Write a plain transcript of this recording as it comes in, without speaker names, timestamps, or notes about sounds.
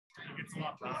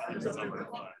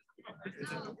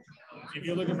If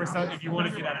you're looking for something, if you want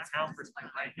to get out of town for spring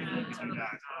break, you can do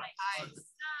that.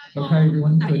 Okay,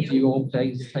 everyone, could you all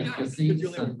please take your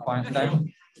seats and quiet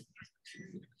down?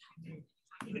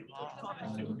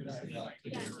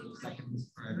 Seconds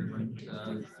for everyone to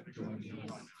join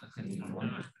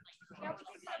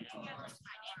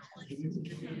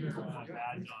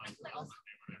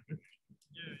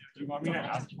Do you want me to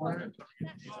ask for it?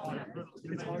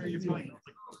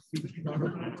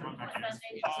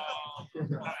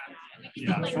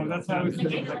 Yeah, so that's how I was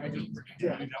thinking. Like, I just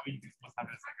that way you must have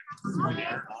a second.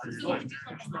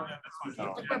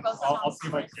 I'll see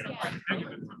if I can get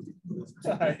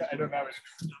it. I don't have it.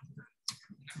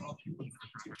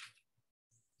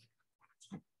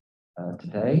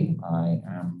 Today, I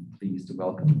am pleased to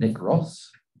welcome Nick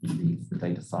Ross, who leads the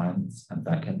data science and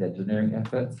backend engineering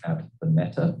efforts at the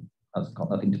Meta. That's got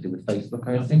nothing to do with Facebook,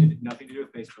 I assume. Nothing to do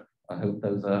with Facebook. I hope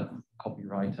those are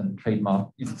copyright and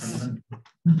trademark infringement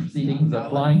proceedings are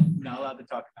flying. Not allowed to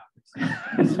talk about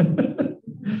this.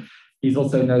 He's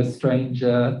also no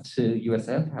stranger to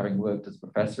USF, having worked as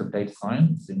professor of data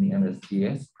science in the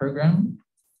MSDS program.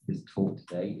 His talk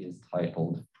today is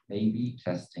titled A/B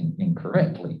Testing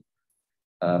Incorrectly.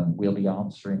 We'll be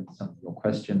answering some of your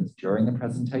questions during the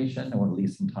presentation, and we'll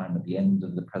leave some time at the end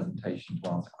of the presentation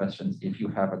to answer questions. If you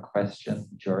have a question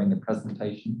during the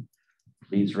presentation,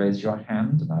 please raise your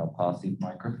hand and I'll pass you the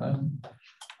microphone.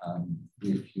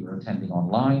 If you're attending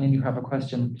online and you have a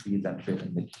question, please enter it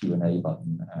in the Q&A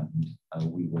button and I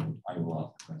will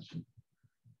ask the question.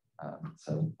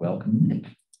 So welcome, Nick.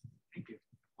 Thank you.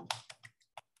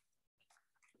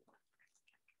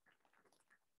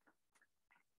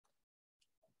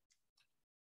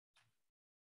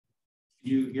 Can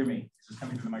you hear me? Is this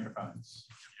coming from the microphones?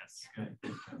 Yes. Good.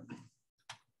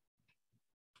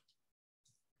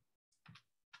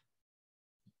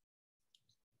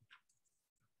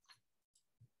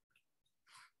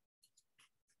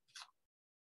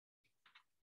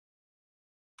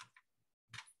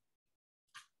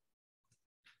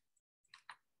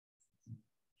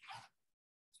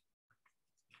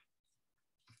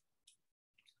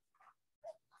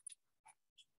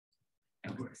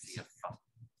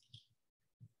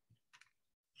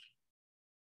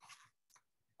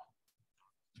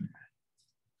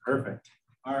 Perfect.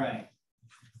 All right.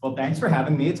 Well, thanks for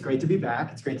having me. It's great to be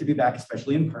back. It's great to be back,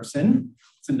 especially in person.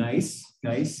 It's a nice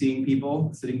seeing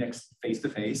people sitting face to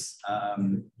face.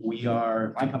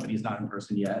 My company is not in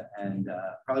person yet, and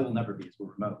probably will never be as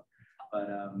we're remote. But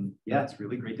yeah, it's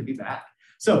really great to be back.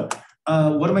 So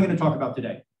what am I going to talk about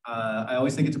today? I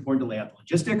always think it's important to lay out the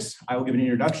logistics. I will give an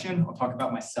introduction. I'll talk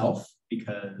about myself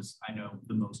because I know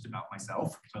the most about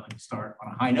myself. So I like to start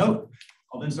on a high note.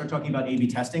 I'll then start talking about A/B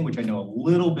testing, which I know a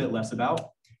little bit less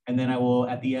about. And then I will,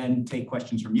 at the end, take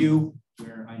questions from you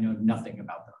where I know nothing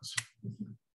about those.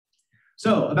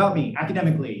 So about me,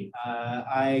 academically,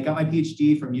 I got my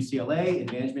PhD from UCLA in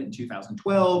management in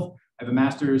 2012. I have a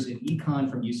master's in econ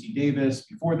from UC Davis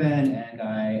before then, and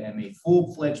I am a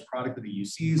full-fledged product of the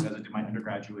UCs as I did my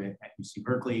undergraduate at UC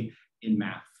Berkeley in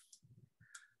math.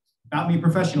 About me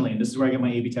professionally, and this is where I get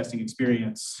my A/B testing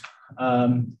experience.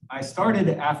 I started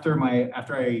after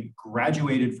I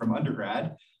graduated from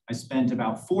undergrad. I spent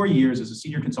about 4 years as a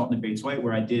senior consultant at Bates White,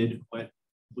 where I did what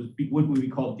would be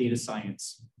called data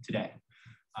science today.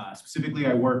 Specifically,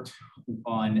 I worked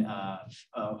on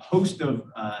a host of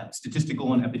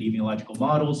statistical and epidemiological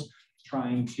models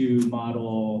trying to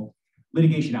model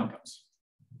litigation outcomes.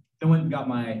 Then went and got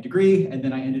my degree, and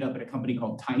then I ended up at a company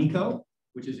called TinyCo,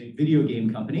 which is a video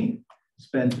game company.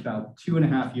 Spent about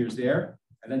 2.5 years there.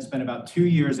 I then spent about 2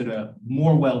 years at a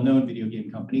more well-known video game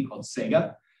company called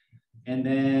Sega. And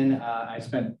then I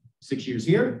spent 6 years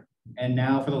here. And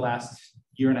now for the last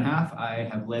 1.5 years, I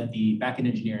have led the backend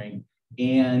engineering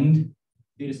and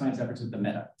data science efforts at the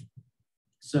Meta.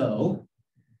 So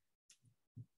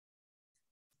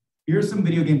here's some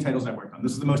video game titles I worked on.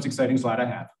 This is the most exciting slide I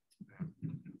have.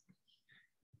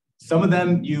 Some of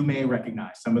them you may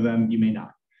recognize, some of them you may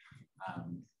not.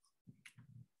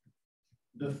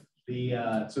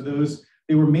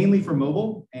 They were mainly for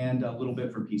mobile and a little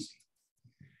bit for PC.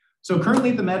 So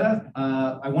currently at the Meta,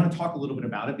 I want to talk a little bit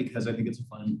about it because I think it's a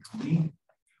fun company.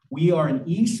 We are an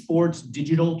esports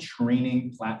digital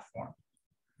training platform.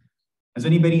 Has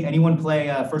anyone play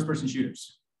first-person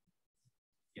shooters?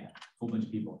 Yeah, a whole bunch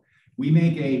of people. We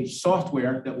make a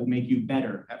software that will make you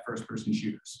better at first-person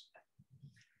shooters.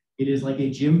 It is like a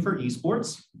gym for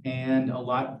esports, and a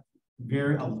large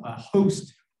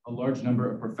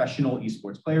number of professional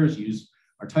esports players use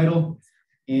our title.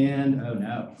 And oh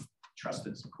no, trust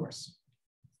this, of course.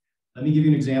 Let me give you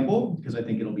an example because I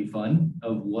think it'll be fun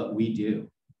of what we do.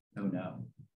 Oh no.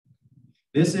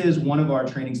 This is one of our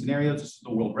training scenarios. This is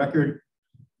the world record.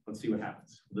 Let's see what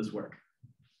happens. Will this work?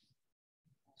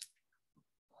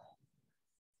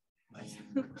 This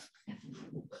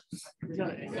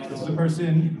is the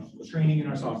person training in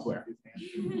our software.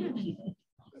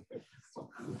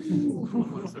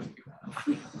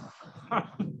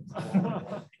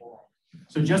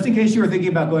 So just in case you were thinking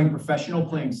about going professional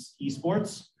playing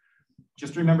esports,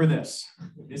 just remember this.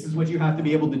 This is what you have to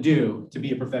be able to do to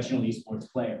be a professional esports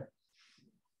player.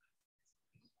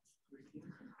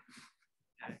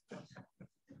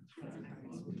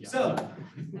 So,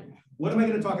 what am I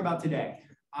going to talk about today?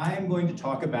 I'm going to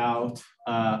talk about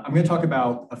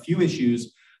a few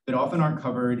issues that often aren't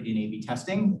covered in A/B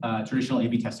testing, traditional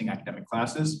A/B testing academic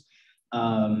classes.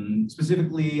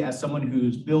 Specifically, as someone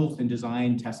who's built and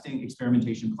designed testing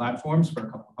experimentation platforms for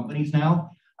a couple of companies now,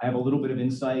 I have a little bit of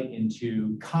insight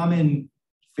into common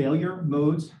failure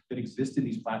modes that exist in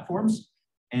these platforms.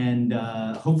 And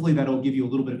hopefully that'll give you a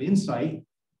little bit of insight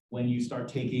when you start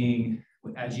taking,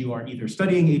 as you are either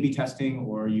studying A/B testing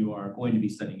or you are going to be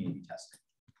studying A/B testing.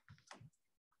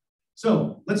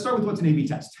 So let's start with what's an A/B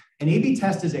test. An A/B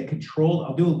test is a controlled,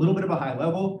 I'll do a little bit of a high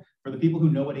level. For the people who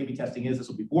know what A/B testing is, this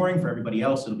will be boring. For everybody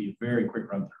else, it'll be a very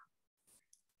quick run through.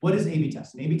 What is A/B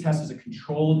test? An A/B test is a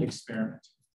controlled experiment.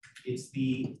 It's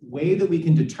the way that we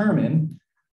can determine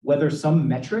whether some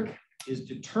metric is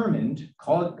determined,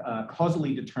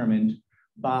 causally determined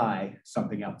by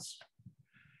something else.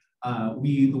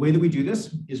 The way that we do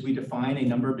this is we define a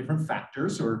number of different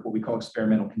factors, or what we call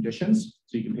experimental conditions.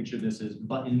 So you can picture this as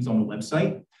buttons on a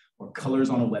website or colors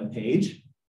on a web page.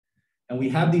 And we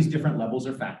have these different levels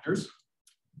or factors.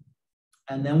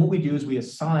 And then what we do is we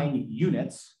assign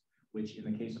units, which in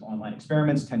the case of online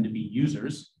experiments tend to be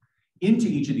users, into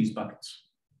each of these buckets.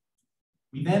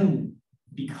 We then,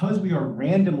 because we are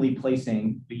randomly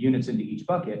placing the units into each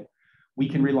bucket, we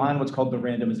can rely on what's called the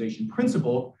randomization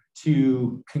principle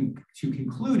to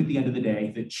conclude at the end of the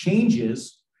day that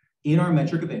changes in our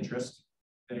metric of interest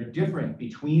that are different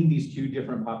between these two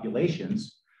different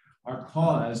populations are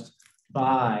caused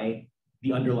by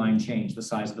the underlying change, the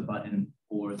size of the button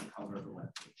or the color of the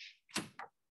web page.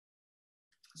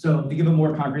 So to give a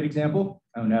more concrete example,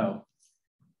 oh no,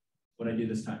 what did I do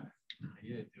this time?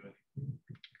 You didn't do it.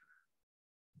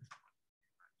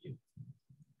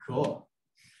 Cool.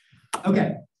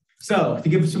 Okay, so to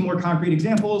give some more concrete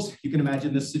examples, you can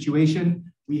imagine this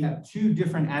situation. We have two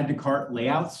different add to cart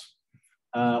layouts,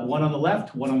 one on the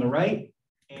left, one on the right.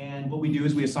 And what we do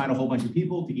is we assign a whole bunch of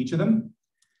people to each of them.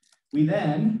 We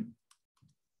then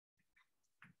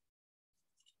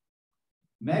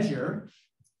measure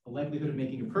the likelihood of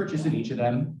making a purchase in each of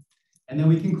them. And then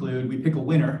we conclude, we pick a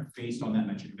winner based on that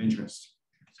metric of interest.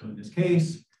 So in this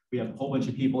case, we have a whole bunch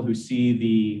of people who see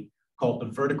the called the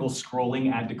vertical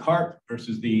scrolling add to cart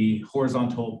versus the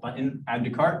horizontal button add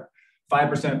to cart.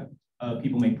 5% of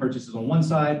people make purchases on one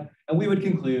side, and we would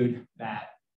conclude that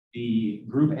the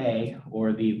group A,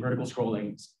 or the vertical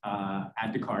scrolling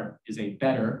add to cart, is a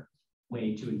better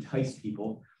way to entice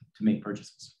people to make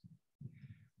purchases.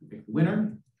 We pick the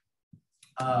winner,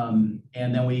 and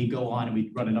then we go on and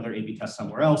we run another A/B test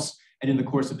somewhere else, and in the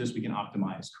course of this, we can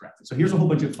optimize correctly. So here's a whole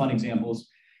bunch of fun examples.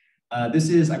 This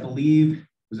is, I believe,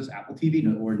 was this Apple TV?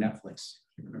 No, or Netflix?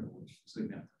 I can't remember which. It's like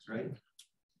Netflix, right?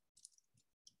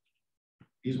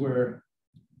 These were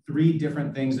three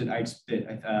different things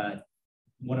that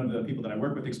one of the people that I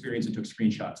work with experienced and took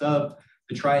screenshots of.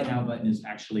 The try it now button is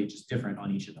actually just different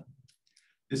on each of them.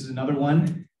 This is another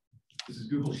one. This is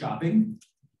Google Shopping.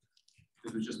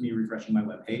 This was just me refreshing my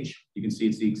web page. You can see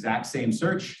it's the exact same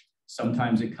search.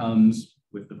 Sometimes it comes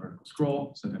with the vertical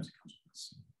scroll. Sometimes it comes with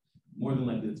this. More than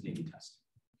likely, it's an A/B test.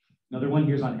 Another one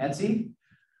here's on Etsy.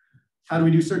 How do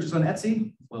we do searches on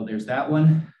Etsy? Well, there's that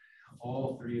one.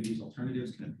 All three of these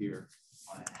alternatives can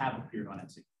have appeared on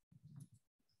Etsy.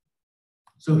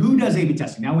 So who does A/B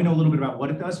testing? Now we know a little bit about what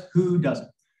it does. Who doesn't?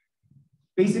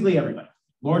 Basically everybody.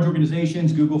 Large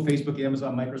organizations, Google, Facebook,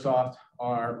 Amazon, Microsoft,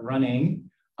 are running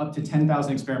up to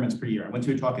 10,000 experiments per year. I went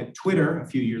to a talk at Twitter a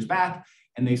few years back,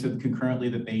 and they said concurrently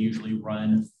that they usually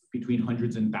run between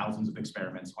hundreds and thousands of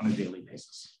experiments on a daily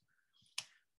basis.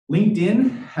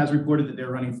 LinkedIn has reported that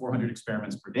they're running 400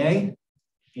 experiments per day,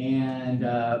 and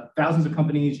thousands of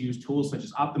companies use tools such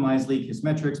as Optimizely,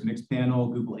 Kissmetrics,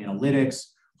 Mixpanel, Google Analytics,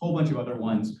 a whole bunch of other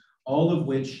ones, all of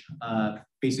which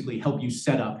basically help you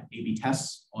set up A/B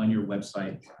tests on your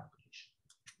website or application.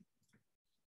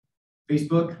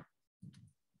 Facebook,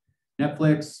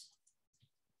 Netflix,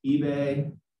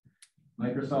 eBay,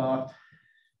 Microsoft,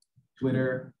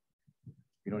 Twitter.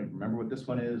 You don't even remember what this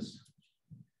one is.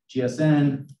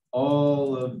 GSN,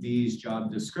 all of these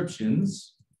job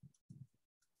descriptions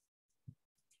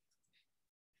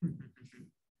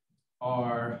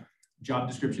are job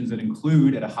descriptions that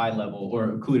include at a high level or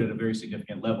include at a very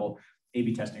significant level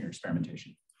A/B testing or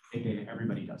experimentation. AKA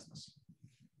everybody does this.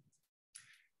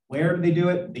 Where do they do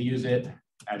it? They use it,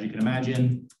 as you can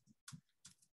imagine,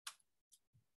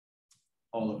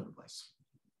 all over the place.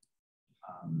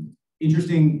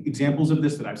 Interesting examples of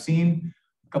this that I've seen.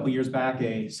 A couple years back,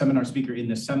 a seminar speaker in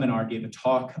this seminar gave a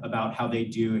talk about how they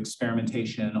do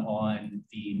experimentation on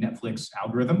the Netflix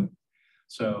algorithm.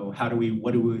 So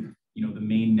what do we, the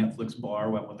main Netflix bar,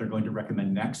 what they're going to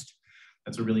recommend next.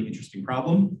 That's a really interesting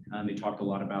problem. They talked a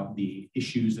lot about the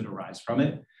issues that arise from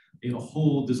it. They have a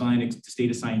whole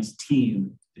data science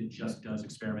team that just does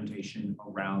experimentation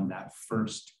around that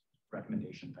first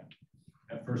recommendation thing,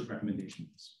 that first recommendation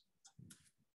piece.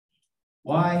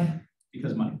 Why?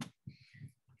 Because money.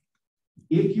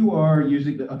 If you are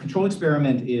using a control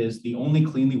experiment is the only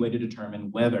cleanly way to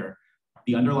determine whether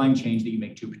the underlying change that you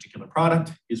make to a particular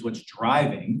product is what's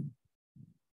driving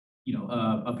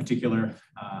a particular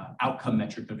outcome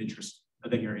metric of interest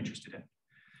that you're interested in.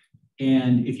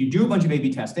 And if you do a bunch of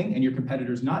A/B testing and your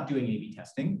competitor's not doing A/B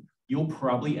testing, you'll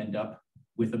probably end up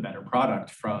with a better product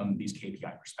from these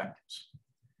KPI perspectives.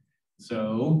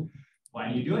 So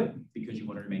why do you do it? Because you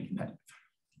want to remain competitive.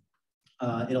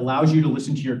 It allows you to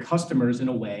listen to your customers in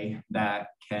a way that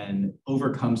can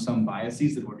overcome some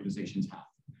biases that organizations have.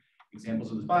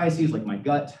 Examples of those biases like my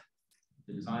gut,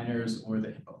 the designers, or the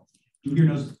HIPPO. Who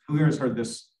here has heard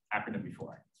this acronym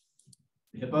before?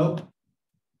 The HIPPO?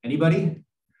 Anybody?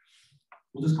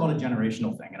 We'll just call it a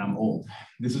generational thing, and I'm old.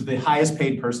 This is the highest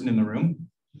paid person in the room.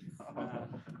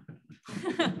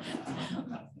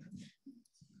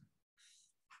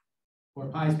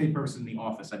 Or highest paid person in the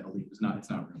office, I believe. It's not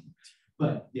room.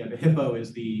 But yeah, the HIPPO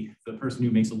is the person who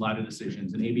makes a lot of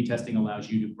decisions, and A/B testing allows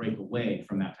you to break away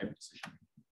from that type of decision.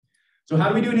 So how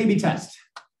do we do an A/B test?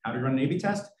 How do we run an A/B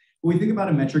test? Well, we think about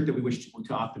a metric that we wish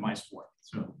to optimize for.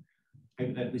 So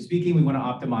hypothetically speaking, we want to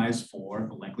optimize for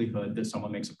the likelihood that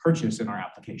someone makes a purchase in our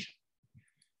application.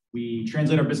 We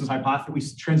translate our business hypothesis,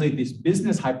 we translate this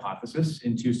business hypothesis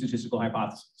into statistical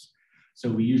hypotheses.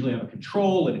 So we usually have a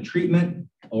control and a treatment,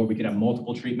 or we could have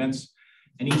multiple treatments.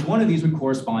 And each one of these would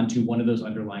correspond to one of those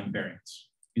underlying variants.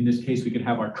 In this case, we could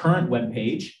have our current web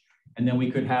page, and then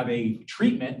we could have a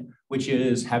treatment, which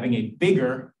is having a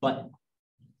bigger button,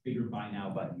 bigger buy now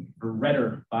button, or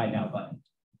redder buy now button.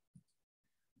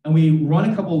 And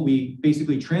we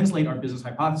basically translate our business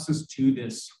hypothesis to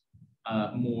this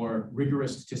more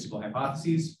rigorous statistical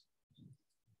hypotheses.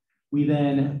 We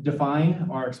then define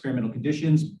our experimental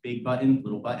conditions, big button,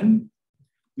 little button.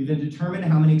 We then determine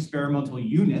how many experimental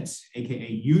units,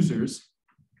 AKA users,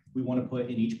 we want to put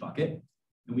in each bucket.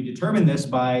 And we determine this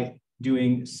by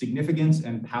doing significance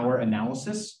and power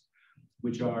analysis,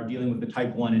 which are dealing with the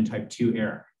type 1 and type 2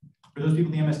 error. For those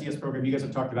people in the MSDS program, you guys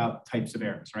have talked about types of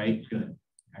errors, right? Good,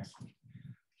 excellent.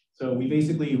 So we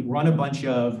basically run a bunch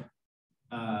of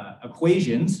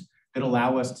equations that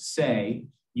allow us to say,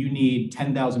 you need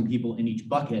 10,000 people in each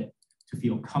bucket to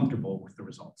feel comfortable with the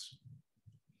results.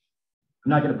 I'm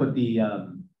not going to put the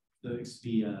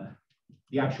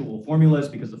actual formulas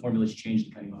because the formulas change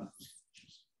depending on those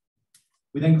features.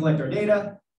 We then collect our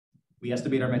data. We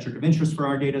estimate our metric of interest for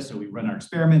our data. So we run our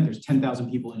experiment. There's 10,000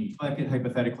 people in each bucket.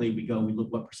 Hypothetically, we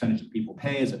look what percentage of people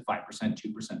pay. Is it 5%,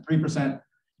 2%, 3%?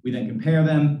 We then compare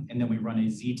them, and then we run a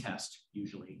z-test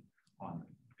usually on them.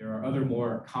 There are other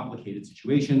more complicated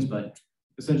situations, but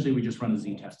essentially we just run a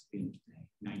z-test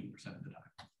 90% of the time.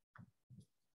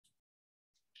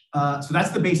 So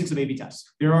that's the basics of A/B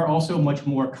tests. There are also much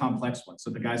more complex ones. So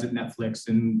the guys at Netflix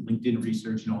and LinkedIn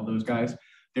Research and all those guys,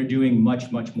 they're doing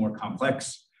much, much more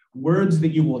complex. Words that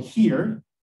you will hear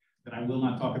that I will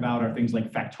not talk about are things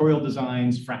like factorial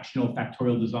designs, fractional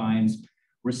factorial designs,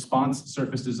 response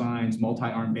surface designs,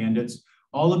 multi-arm bandits.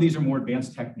 All of these are more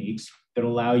advanced techniques that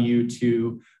allow you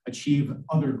to achieve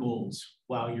other goals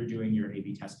while you're doing your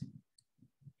A/B testing.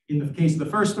 In the case of the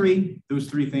first three, those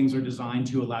three things are designed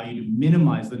to allow you to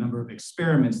minimize the number of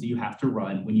experiments that you have to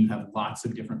run when you have lots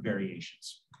of different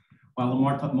variations. While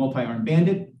a multi-arm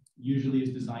bandit usually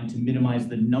is designed to minimize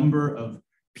the number of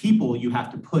people you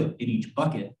have to put in each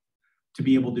bucket to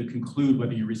be able to conclude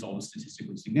whether your result is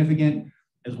statistically significant,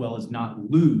 as well as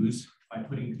not lose by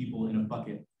putting people in a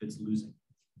bucket that's losing.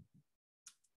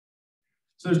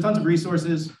 So there's tons of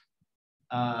resources.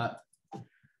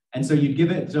 And so you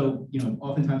give it, so,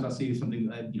 oftentimes I'll see something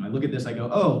that, I look at this, I go,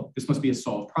 oh, this must be a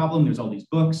solved problem. There's all these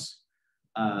books.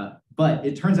 But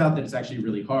it turns out that it's actually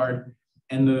really hard.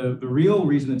 And the real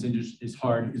reason it's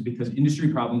hard is because industry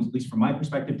problems, at least from my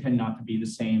perspective, tend not to be the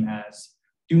same as,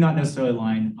 do not necessarily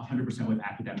align 100% with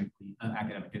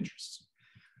academic interests.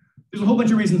 There's a whole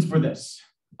bunch of reasons for this.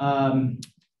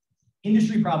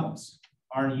 Industry problems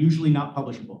are usually not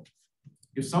publishable.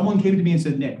 If someone came to me and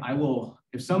said, Nick,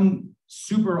 if some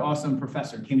super awesome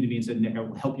professor came to me and said, Nick, I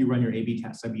will help you run your A/B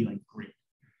tests, I'd be like, great.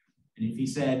 And if he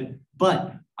said,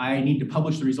 but I need to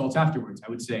publish the results afterwards, I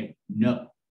would say no,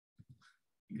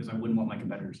 because I wouldn't want my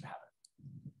competitors to have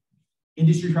it.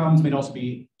 Industry problems may also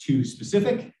be too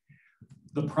specific.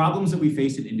 The problems that we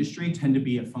face in industry tend to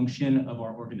be a function of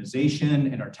our organization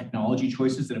and our technology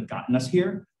choices that have gotten us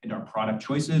here and our product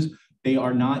choices. They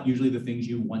are not usually the things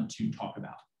you want to talk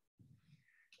about.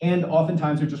 And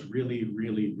oftentimes they're just really,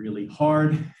 really, really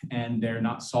hard, and they're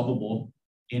not solvable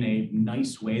in a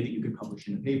nice way that you could publish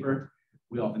in a paper.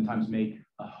 We oftentimes make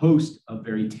a host of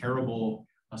very terrible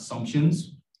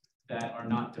assumptions that are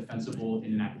not defensible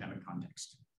in an academic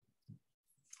context.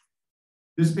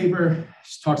 This paper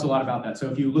talks a lot about that.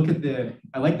 So if you look at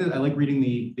I like reading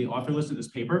the author list of this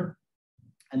paper,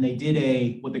 and they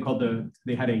did what they called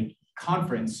they had a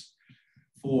conference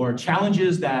for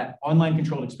challenges that online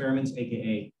controlled experiments,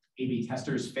 AKA A/B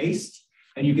testers, faced.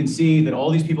 And you can see that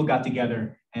all these people got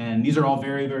together, and these are all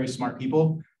very, very smart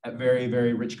people at very,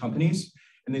 very rich companies.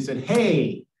 And they said,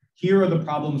 hey, here are the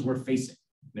problems we're facing.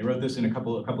 They wrote this in a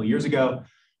couple of years ago,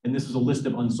 and this is a list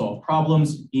of unsolved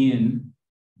problems in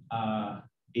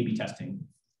A/B testing.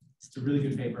 It's a really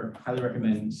good paper. Highly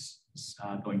recommend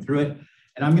going through it.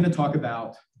 And I'm going to talk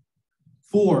about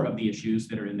 4 of the issues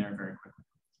that are in there very quickly.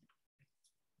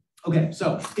 Okay,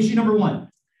 so issue number 1,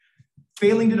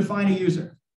 failing to define a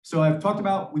user. So I've talked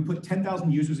about, we put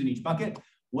 10,000 users in each bucket.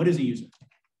 What is a user?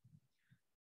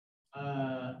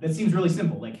 That seems really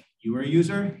simple. Like, you are a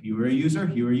user, you are a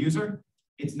user, you are a user.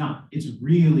 It's not. It's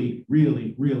really,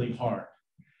 really, really hard.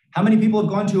 How many people have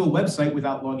gone to a website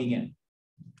without logging in?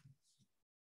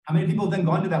 How many people have then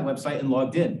gone to that website and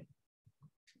logged in?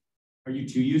 Are you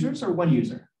 2 users or 1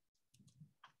 user?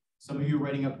 Some of you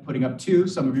are putting up 2,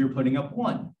 some of you are putting up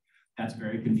 1. That's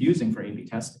very confusing for A/B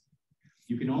testing.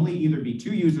 You can only either be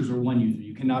 2 users or 1 user.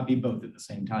 You cannot be both at the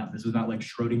same time. This is not like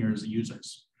Schrodinger's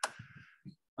users.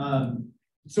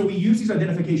 So we use these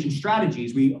identification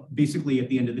strategies. We basically, at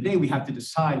the end of the day, we have to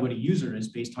decide what a user is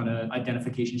based on an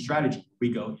identification strategy.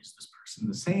 We go, is this person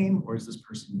the same or is this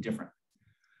person different?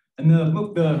 And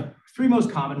the 3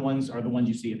 most common ones are the ones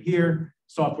you see up here: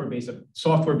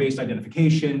 software-based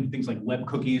identification, things like web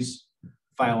cookies,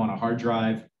 file on a hard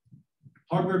drive.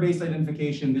 Hardware-based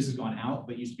identification, this has gone out,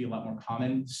 but used to be a lot more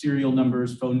common: serial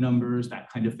numbers, phone numbers, that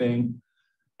kind of thing.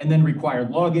 And then required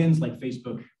logins like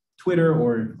Facebook, Twitter,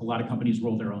 or a lot of companies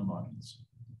roll their own logins.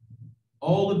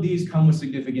 All of these come with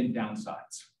significant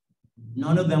downsides.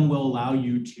 None of them will allow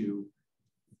you to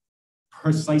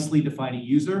precisely define a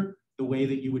user the way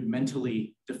that you would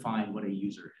mentally define what a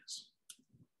user is.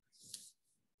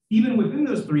 Even within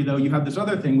those 3, though, you have this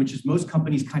other thing, which is most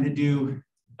companies kind of do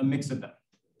a mix of them.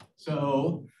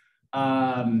 So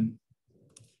I'm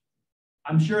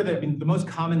sure that the most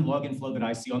common login flow that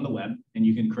I see on the web, and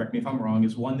you can correct me if I'm wrong,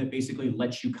 is one that basically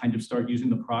lets you kind of start using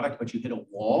the product, but you hit a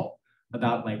wall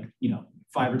about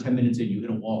 5 or 10 minutes in, you hit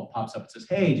a wall, it pops up, it says,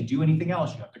 hey, to do anything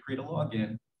else, you have to create a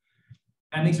login.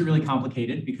 That makes it really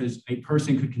complicated because a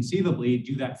person could conceivably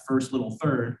do that first little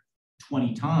third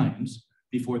 20 times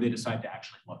before they decide to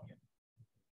actually log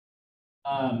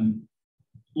in.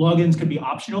 Logins could be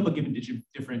optional, but given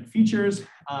different features,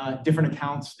 different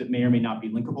accounts that may or may not be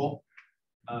linkable.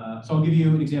 So I'll give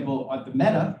you an example. At the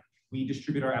Meta, we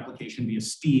distribute our application via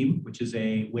Steam, which is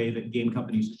a way that game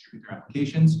companies distribute their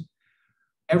applications.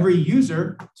 Every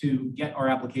user to get our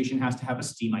application has to have a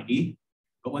Steam ID,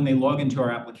 but when they log into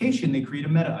our application, they create a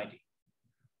Meta ID.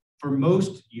 For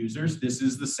most users, this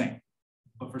is the same.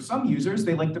 But for some users,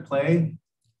 they like to play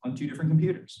on 2 different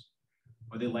computers,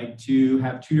 or they like to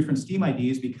have 2 different Steam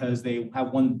IDs because they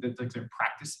have one that's like their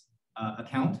practice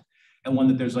account and one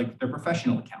that there's like their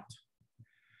professional account.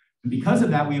 And because of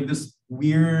that, we have this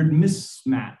weird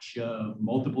mismatch of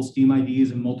multiple Steam IDs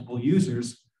and multiple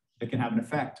users that can have an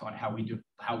effect on how we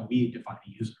define a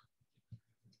user.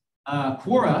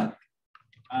 Quora,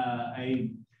 I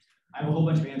have a whole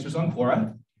bunch of answers on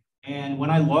Quora. And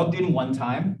when I logged in one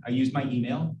time, I used my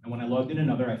email. And when I logged in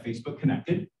another, I Facebook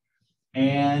connected.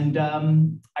 And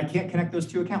I can't connect those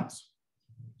 2 accounts.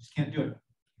 Just can't do it.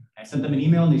 I sent them an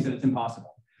email and they said it's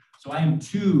impossible. So I am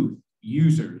 2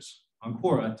 users on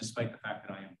Quora, despite the fact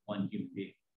that I am 1 human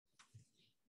being.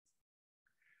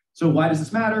 So why does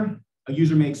this matter? A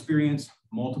user may experience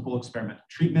multiple experimental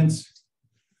treatments.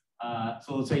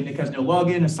 So let's say Nick has no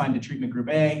login, assigned to treatment group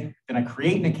A. Then I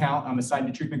create an account, I'm assigned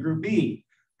to treatment group B.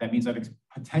 That means I've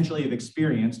potentially have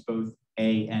experienced both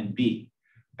A and B.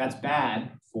 That's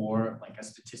bad for like a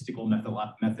statistical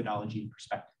methodology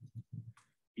perspective.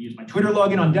 I use my Twitter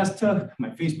login on desktop, my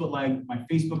Facebook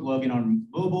login on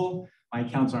mobile. My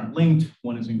accounts aren't linked.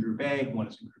 One is in group A, one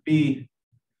is in group B.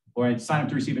 Or I sign up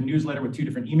to receive a newsletter with 2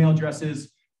 different email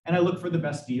addresses, and I look for the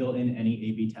best deal in any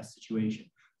A/B test situation.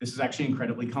 This is actually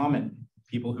incredibly common.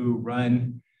 People who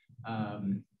run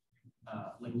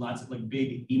like lots of like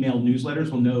big email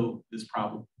newsletters will know this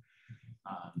problem.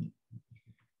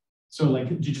 So like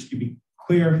to just to be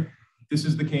clear, this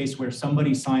is the case where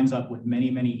somebody signs up with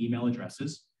many, many email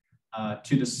addresses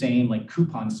to the same like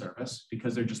coupon service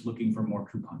because they're just looking for more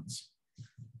coupons.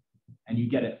 And you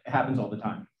get it, it happens all the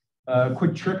time. A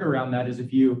quick trick around that is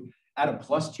if you add a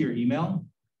plus to your email,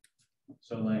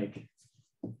 so like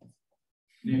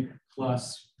Nick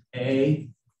plus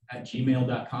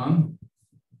a@gmail.com,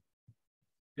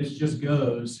 this just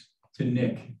goes to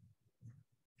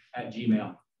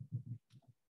Nick@gmail.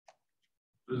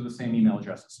 Those are the same email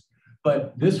addresses.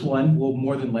 But this one will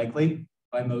more than likely,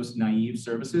 by most naive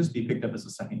services, be picked up as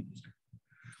a second user.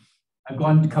 I've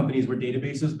gone to companies where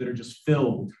databases that are just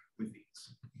filled with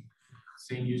these.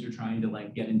 Same user trying to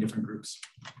like get in different groups.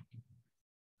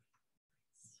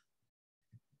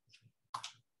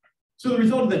 So the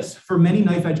result of this, for many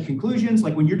knife edge conclusions,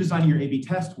 like when you're designing your A/B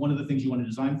test, one of the things you want to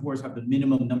design for is have the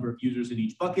minimum number of users in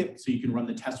each bucket so you can run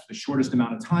the test for the shortest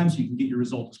amount of time so you can get your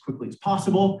result as quickly as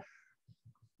possible.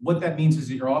 What that means is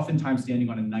that you're oftentimes standing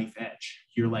on a knife edge.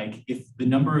 You're like, if the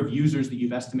number of users that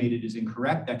you've estimated is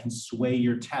incorrect, that can sway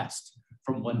your test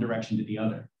from one direction to the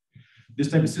other. This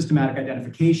type of systematic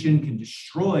identification can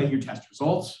destroy your test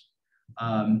results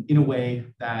in a way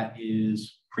that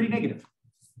is pretty negative.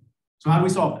 So how do we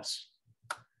solve this?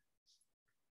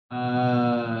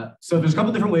 So there's a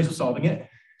couple different ways of solving it.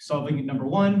 Solving it, number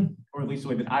one, or at least the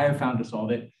way that I have found to solve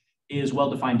it, is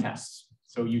well-defined tests.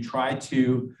 So you try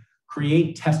to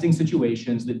create testing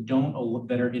situations that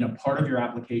are in a part of your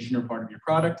application or part of your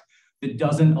product that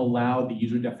doesn't allow the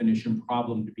user definition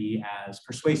problem to be as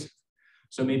persuasive.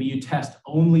 So maybe you test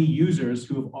only users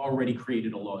who have already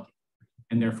created a login,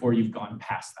 and therefore you've gone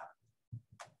past that.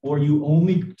 Or you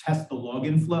only test the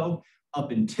login flow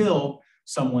up until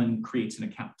someone creates an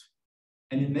account.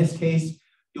 And in this case,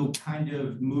 you'll kind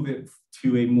of move it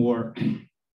to a more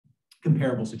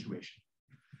comparable situation.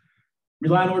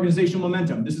 Rely on organizational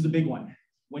momentum. This is a big one.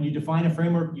 When you define a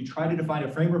framework, you try to define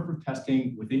a framework for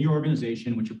testing within your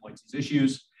organization, which avoids these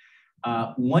issues.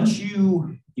 Once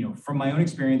from my own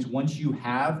experience, once you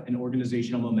have an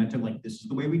organizational momentum, like this is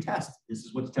the way we test, this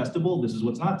is what's testable, this is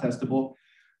what's not testable,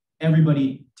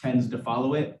 everybody tends to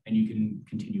follow it and you can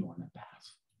continue on that path.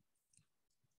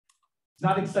 It's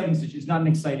not exciting, it's not an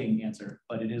exciting answer,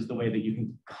 but it is the way that you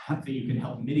can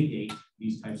help mitigate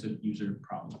these types of user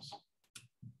problems.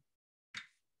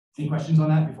 Any questions on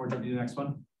that before jumping to the next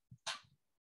one?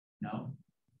 No?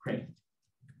 Great.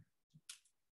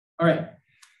 All right.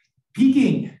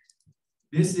 Peaking.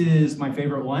 This is my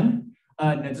favorite one.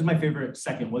 This is my favorite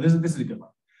second one. This is a good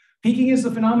one. Peaking is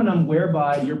the phenomenon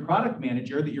whereby your product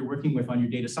manager that you're working with on your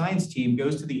data science team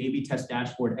goes to the A/B test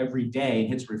dashboard every day and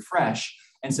hits refresh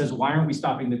and says, why aren't we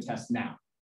stopping the test now?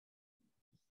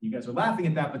 You guys are laughing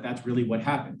at that, but that's really what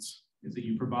happens, is that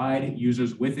you provide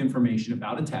users with information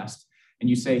about a test and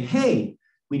you say, hey,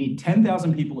 we need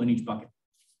 10,000 people in each bucket.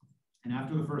 And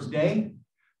after the first day,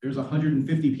 there's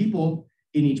 150 people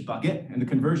in each bucket and the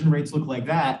conversion rates look like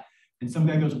that. And some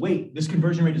guy goes, wait, this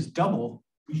conversion rate is double.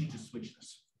 We should just switch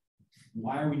this.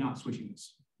 Why are we not switching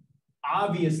this?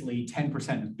 Obviously,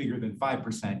 10% is bigger than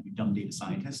 5%, you dumb data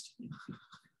scientist.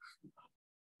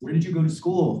 Where did you go to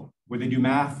school where they do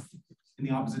math in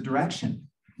the opposite direction?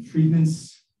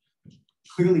 Treatment's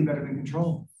clearly better than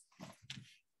control.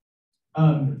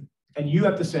 And you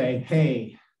have to say,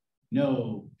 hey,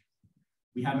 no,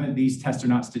 these tests are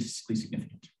not statistically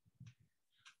significant.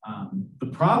 The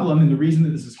problem and the reason that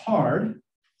this is hard,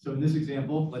 so in this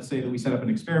example, let's say that we set up an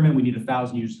experiment, we need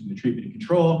 1,000 users in the treatment and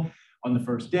control. On the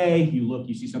first day, you look,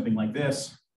 you see something like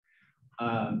this.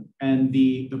 And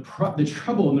the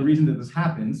trouble and the reason that this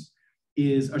happens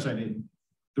is, the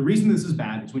reason this is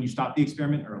bad is when you stop the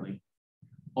experiment early,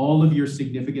 all of your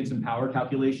significance and power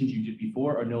calculations you did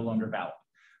before are no longer valid.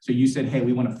 So you said, hey,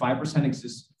 we want a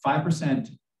 5%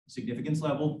 significance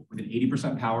level with an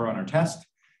 80% power on our test.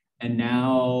 And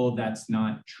now that's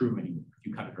not true anymore.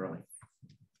 You cut it early.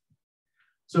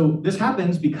 So this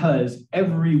happens because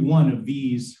every one of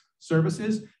these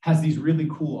services has these really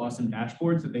cool, awesome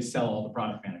dashboards that they sell all the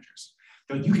product managers.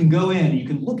 You can go in and you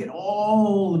can look at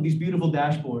all of these beautiful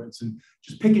dashboards and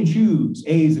just pick and choose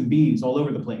A's and B's all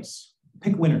over the place.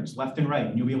 Pick winners left and right,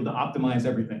 and you'll be able to optimize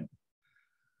everything.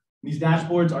 These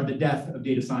dashboards are the death of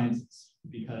data scientists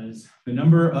because the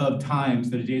number of times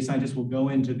that a data scientist will go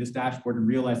into this dashboard and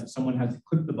realize that someone has to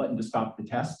click the button to stop the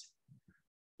test,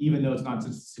 even though it's not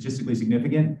statistically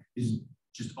significant, is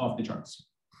just off the charts.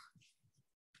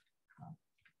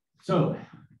 So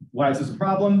why is this a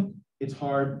problem? It's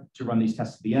hard to run these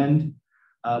tests at the end.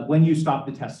 When you stop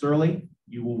the tests early,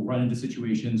 you will run into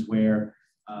situations where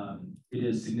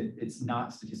it's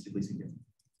not statistically significant.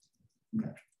 Okay.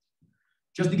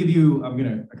 Just to give you, I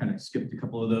kind of skipped a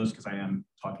couple of those because I am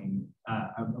talking,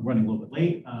 I'm running a little bit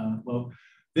late. Well,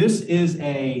 this is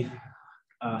a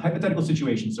hypothetical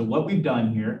situation. So what we've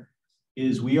done here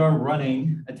is we are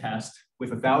running a test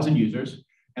with 1,000 users,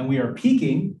 and we are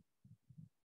peaking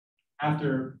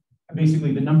after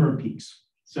basically the number of peaks.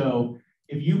 So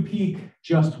if you peak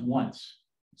just once,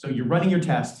 so you're running your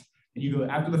test and you go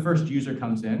after the first user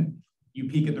comes in, you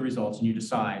peek at the results and you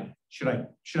decide, should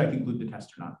I conclude the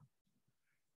test or not?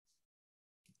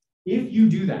 If you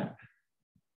do that,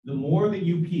 the more that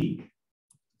you peak,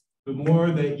 the more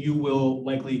that you will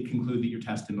likely conclude that you're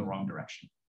testing in the wrong direction.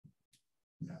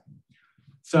 Okay.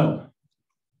 So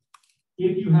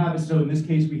if you have, so in this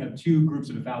case, we have two groups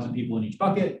of 1,000 people in each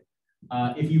bucket.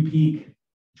 If you peak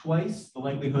twice, the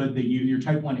likelihood that your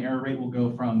type 1 error rate will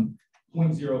go from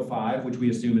 0.05, which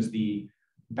we assume is the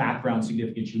background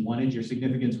significance you wanted. Your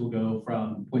significance will go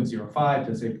from 0.05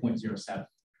 to say 0.07.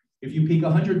 If you peak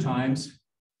 100 times,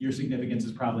 your significance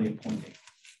is probably at 0.8.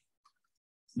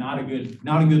 It's not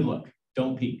a good look.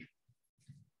 Don't peak.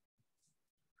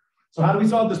 So how do we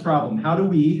solve this problem? How do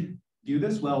we do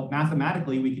this? Well,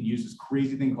 mathematically, we can use this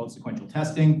crazy thing called sequential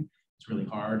testing. It's really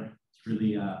hard. It's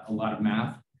really a lot of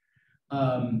math.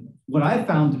 What I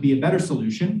found to be a better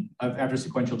solution after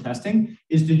sequential testing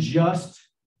is to just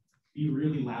be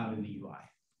really loud in the UI.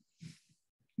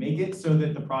 Make it so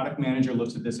that the product manager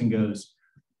looks at this and goes,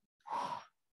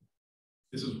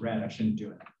 this is red, I shouldn't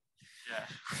do it. Yeah.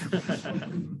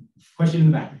 Question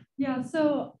in the back. Yeah,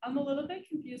 so I'm a little bit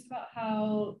confused about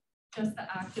how just the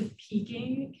act of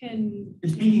peaking can...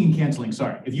 It's peaking and canceling,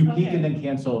 sorry. If you peak and then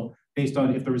cancel based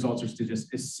on if the results are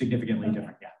significantly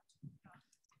different, yeah.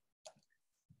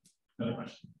 Another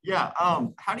question. Yeah,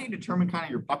 how do you determine kind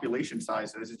of your population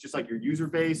size? Is it just like your user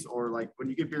base, or like when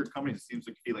you get bigger companies, it seems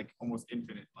like it can be like almost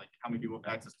infinite, like how many people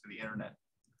have access to the internet?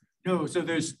 No, so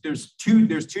there's two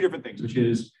different things, which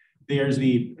is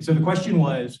so the question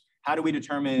was, how do we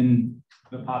determine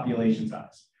the population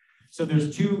size? So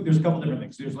there's a couple different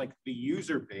things. There's like the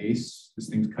user base. This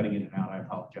thing's cutting in and out, I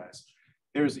apologize.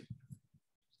 Hello?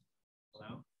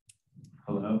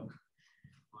 Hello?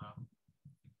 Hello?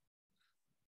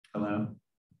 Hello?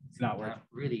 It's not working.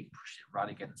 Really push it right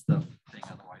against the thing,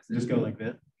 otherwise. Just go like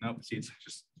this. Nope, see, it's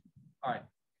just, All right.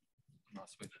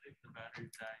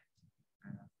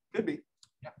 could be.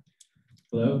 Yeah.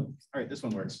 Hello? All right, this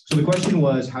one works. So the question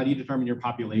was, how do you determine your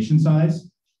population size?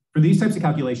 For these types of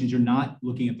calculations, you're not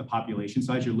looking at the population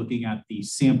size, you're looking at the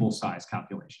sample size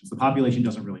calculations. The population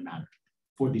doesn't really matter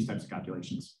for these types of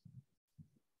calculations.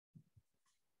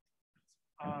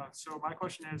 So my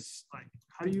question is, like,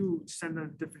 how do you send a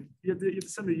different, you have to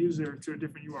send the user to a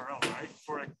different URL, right?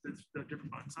 For like the different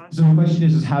button size? So the question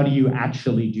is how do you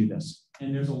actually do this?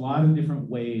 And there's a lot of different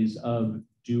ways of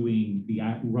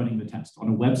running the test. On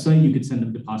a website, you could send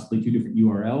them to possibly two different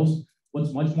URLs.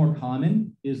 What's much more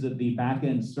common is that the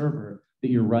backend server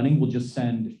that you're running will just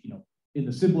send, in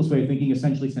the simplest way of thinking,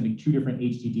 essentially sending two different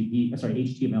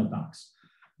HTML docs.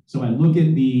 So I look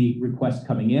at the request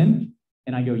coming in,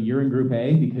 and I go, you're in group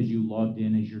A because you logged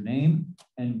in as your name,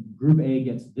 and group A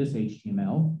gets this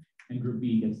HTML, and group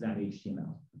B gets that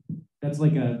HTML. That's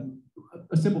like a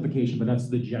simplification, but that's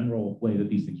the general way that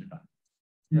these things are done.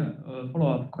 Yeah,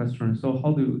 follow-up question. So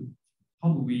how do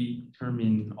we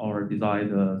determine or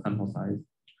decide the sample size?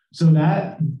 So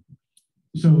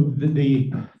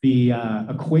the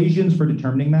equations for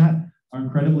determining that are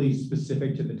incredibly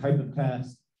specific to the type of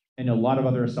test and a lot of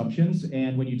other assumptions.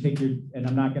 And when you take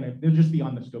they'll just be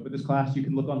on the scope of this class. You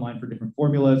can look online for different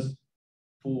formulas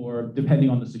depending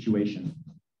on the situation.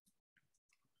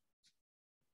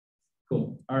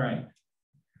 Cool, all right.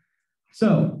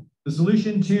 So the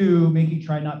solution to making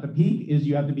try not to peak is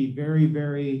you have to be very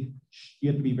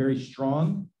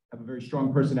strong, have a very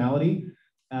strong personality,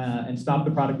 and stop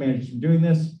the product managers from doing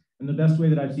this. And the best way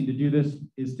that I've seen to do this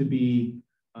is to be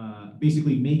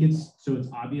basically make it so it's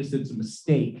obvious that it's a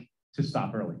mistake to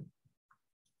stop early.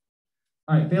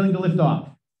 All right, failing to lift off.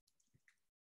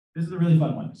 This is a really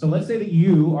fun one. So let's say that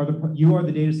you are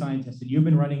the data scientist and you've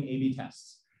been running A/B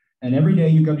tests. And every day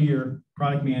you go to your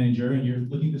product manager and you're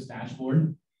looking at this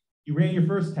dashboard. You ran your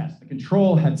first test. The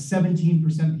control had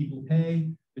 17% people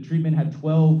pay. The treatment had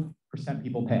 12%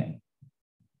 people pay.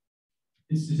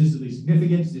 It's statistically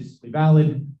significant, statistically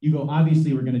valid. You go,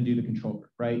 obviously, we're going to do the control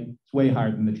group, right? It's way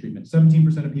higher than the treatment.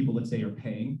 17% of people, let's say, are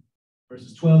paying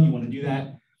versus 12. You want to do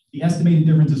that. The estimated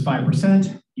difference is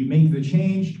 5%. You make the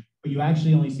change, but you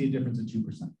actually only see a difference of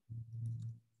 2%.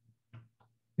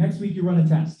 Next week, you run a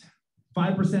test.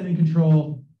 5% in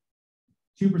control,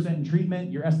 2% in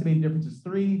treatment. Your estimated difference is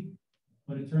 3,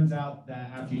 but it turns out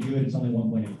that after you do it, it's only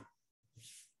 1.8.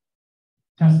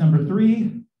 Test number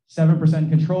 3, 7%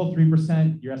 control,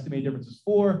 3%. Your estimated difference is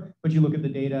 4, but you look at the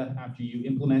data after you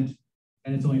implement,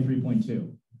 and it's only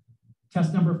 3.2.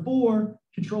 Test number 4,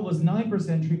 control is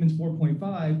 9%, treatment's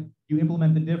 4.5. You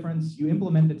implement the difference, you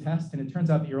implement the test, and it turns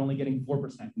out that you're only getting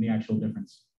 4% in the actual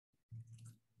difference.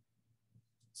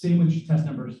 Same with test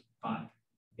number 5.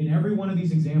 In every one of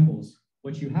these examples,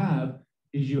 what you have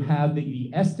is the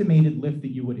estimated lift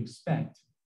that you would expect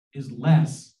is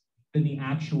less than the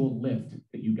actual lift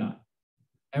that you got.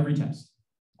 Every test,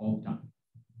 all the time.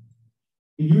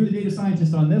 If you were the data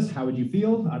scientist on this, how would you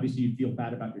feel? Obviously, you'd feel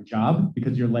bad about your job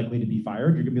because you're likely to be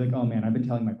fired. You're gonna be like, oh man, I've been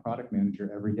telling my product manager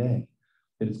every day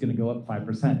that it's gonna go up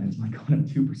 5%, and it's like going up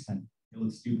 2%. It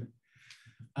looks stupid.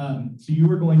 So you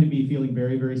are going to be feeling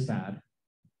very, very sad.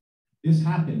 This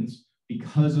happens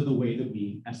because of the way that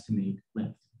we estimate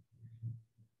lift.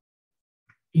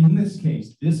 In this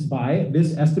case, this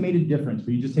estimated difference,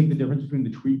 where you just take the difference between the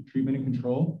treatment and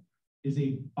control, is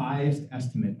a biased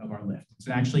estimate of our lift. It's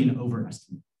actually an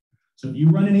overestimate. So if you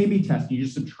run an A/B test, and you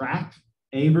just subtract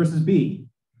A versus B,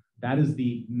 that is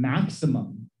the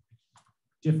maximum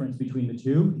difference between the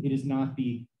two. It is not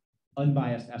the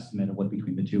unbiased estimate of what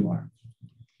between the two are.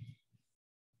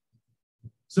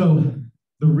 So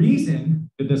the reason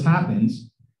that this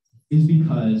happens is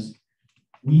because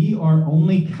we are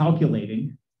only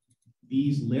calculating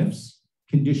these lifts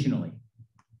conditionally.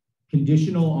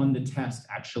 Conditional on the test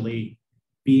actually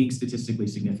being statistically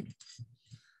significant.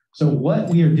 So what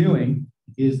we are doing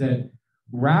is that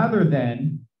rather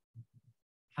than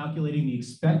calculating the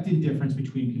expected difference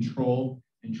between control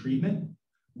and treatment,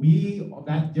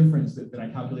 that difference that I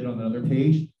calculated on the other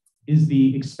page is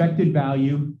the expected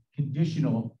value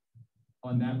conditional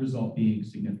on that result being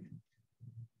significant.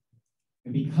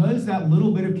 And because that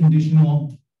little bit of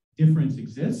conditional difference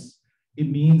exists, it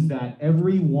means that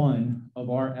every one of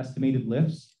our estimated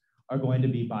lifts are going to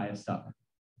be biased up.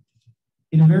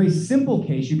 In a very simple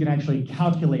case, you can actually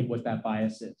calculate what that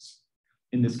bias is.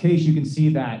 In this case, you can see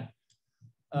that,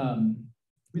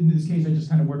 in this case, I just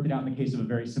kind of worked it out in the case of a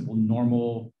very simple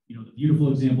normal, the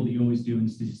beautiful example that you always do in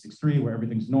statistics 3, where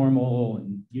everything's normal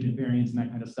and unit variance and that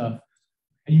kind of stuff.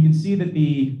 And you can see that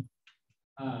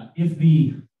if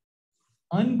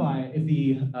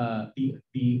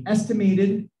the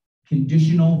estimated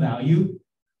conditional value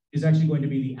is actually going to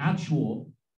be the actual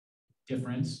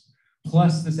difference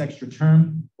plus this extra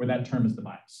term, where that term is the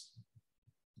bias.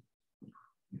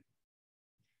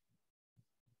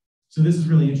 So this is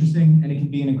really interesting, and it can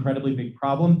be an incredibly big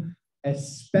problem,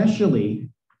 especially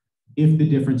if the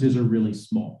differences are really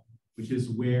small, which is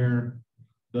where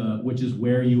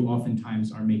you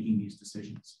oftentimes are making these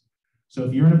decisions. So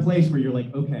if you're in a place where you're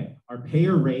like, okay, our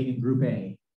payer rate in group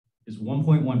A is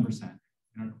 1.1%,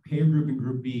 and our payer group in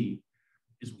group B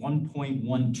is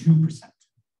 1.12%.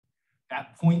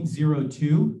 That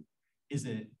 0.02 is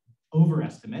an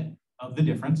overestimate of the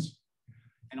difference.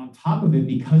 And on top of it,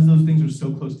 because those things are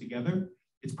so close together,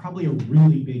 it's probably a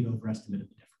really big overestimate of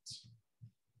the difference.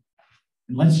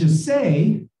 And let's just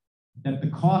say that the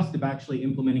cost of actually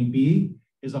implementing B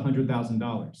is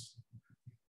 $100,000.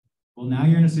 Well, now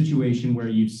you're in a situation where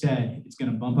you've said it's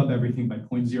going to bump up everything by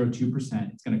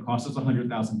 0.02%. It's going to cost us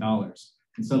 $100,000.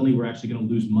 And suddenly we're actually going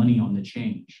to lose money on the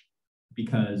change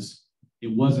because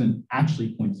it wasn't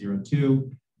actually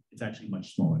 0.02. It's actually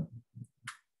much smaller.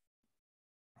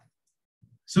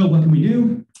 So what can we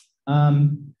do?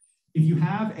 If you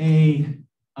have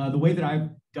the way that I've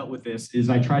dealt with this is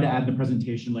I try to add the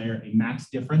presentation layer a max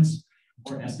difference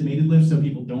or estimated lift so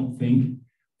people don't think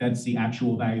that's the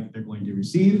actual value that they're going to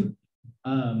receive.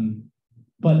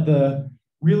 But the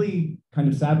really kind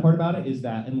of sad part about it is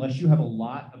that unless you have a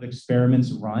lot of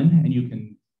experiments run and you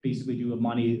can basically do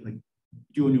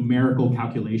a numerical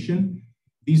calculation,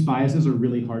 these biases are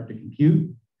really hard to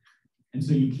compute. And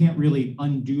so you can't really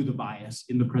undo the bias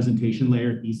in the presentation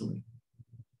layer easily.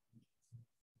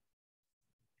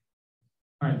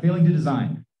 All right, failing to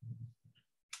design.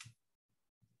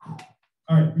 All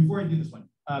right, before I do this one,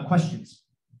 questions.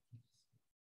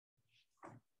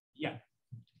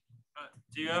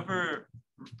 do you ever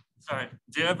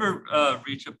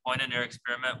reach a point in your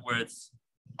experiment where it's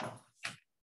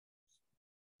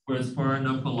far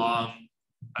enough along?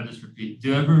 I'll just repeat. Do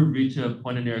you ever reach a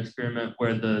point in your experiment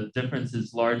where the difference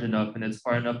is large enough and it's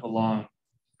far enough along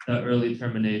that early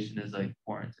termination is like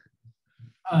warranted?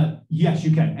 Yes,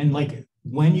 you can. And like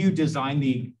when you design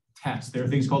the test, there are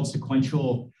things called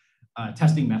sequential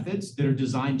testing methods that are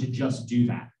designed to just do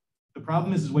that. The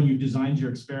problem is when you designed your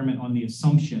experiment on the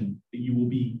assumption that you will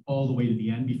be all the way to the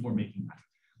end before making that.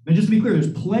 Now, just to be clear,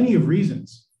 there's plenty of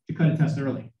reasons to cut a test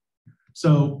early.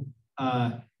 So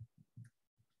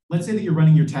let's say that you're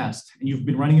running your test and you've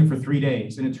been running it for 3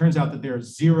 days and it turns out that there are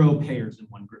 0 payers in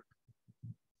one group.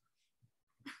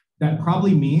 That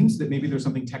probably means that maybe there's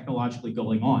something technologically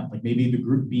going on. Like maybe the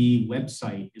group B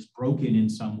website is broken in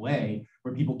some way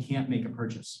where people can't make a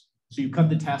purchase. So you cut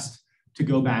the test to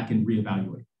go back and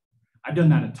reevaluate. I've done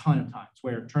that a ton of times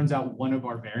where it turns out one of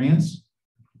our variants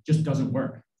just doesn't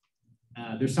work.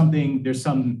 There's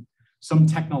some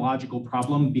technological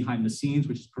problem behind the scenes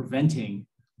which is preventing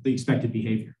the expected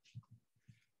behavior.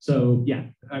 So yeah,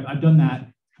 I've done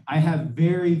that. I have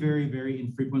very, very, very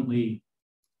infrequently,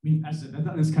 I mean,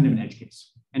 that's kind of an edge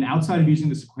case. And outside of using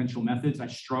the sequential methods, I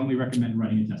strongly recommend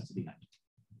running a test to the end.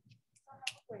 I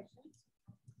have a question.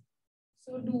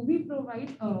 So do we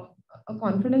provide a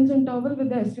confidence interval with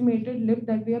the estimated lift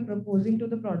that we are proposing to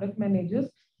the product managers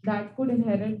that could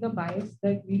inherit the bias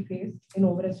that we face in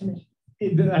overestimation?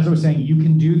 As I was saying, you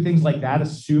can do things like that,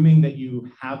 assuming that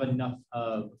you have enough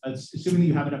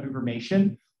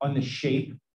information on the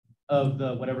shape of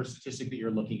the whatever statistic that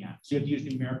you're looking at. So you have to use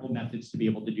numerical methods to be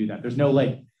able to do that. There's no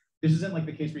like, this isn't like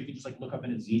the case where you can just like look up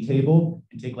in a Z table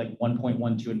and take like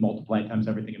 1.12 and multiply it times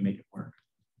everything and make it work.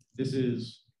 This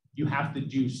is, you have to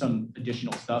do some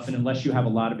additional stuff. And unless you have a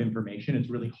lot of information, it's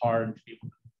really hard to be able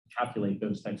to calculate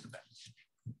those types of things.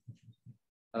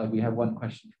 We have one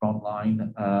question from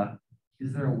online.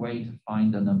 Is there a way to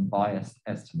find an unbiased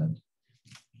estimate?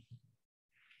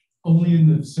 Only in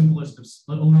the simplest of,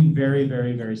 only in very,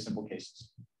 very, very simple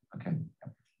cases. Okay.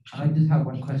 I just have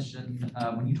one question.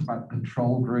 When you talk about the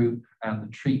control group and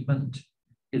the treatment,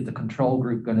 is the control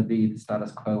group going to be the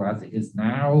status quo as it is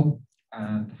now?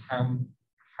 And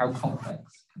how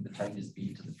complex can the changes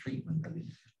be to the treatment? Are they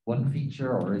one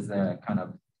feature, or is there kind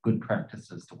of good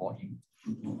practices to what you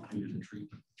include in the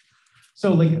treatment?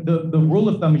 So like the rule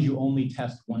of thumb is you only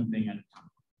test one thing at a time.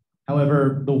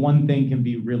 However, the one thing can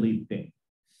be really big.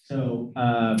 So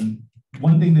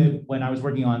one thing that when I was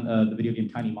working on the video game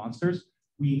Tiny Monsters,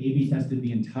 we A/B tested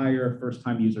the entire first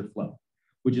time user flow,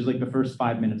 which is like the first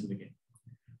 5 minutes of the game.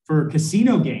 For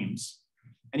casino games,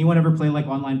 anyone ever play like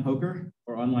online poker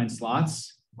or online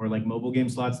slots or like mobile game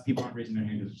slots? People aren't raising their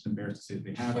hand because they're just embarrassed to say that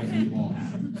they have. I think you all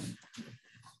have.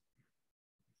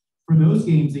 For those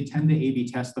games, they tend to A/B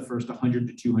test the first 100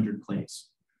 to 200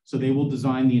 plays. So they will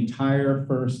design the entire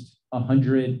first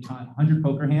 100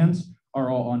 poker hands are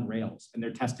all on rails, and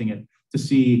they're testing it to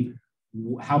see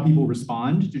how people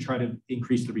respond to try to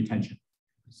increase the retention.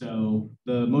 So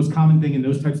the most common thing in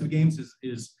those types of games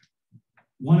is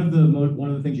one of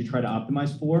the things you try to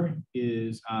optimize for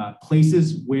is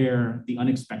places where the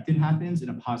unexpected happens in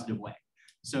a positive way.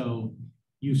 So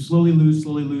you slowly lose,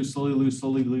 slowly lose, slowly lose,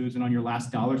 slowly lose, and on your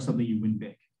last dollar, suddenly you win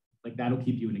big. Like that'll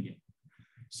keep you in a game.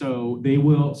 So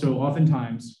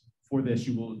oftentimes for this,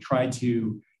 you will try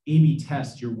to A/B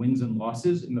test your wins and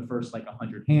losses in the first like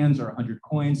 100 hands or 100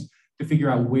 coins to figure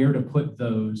out where to put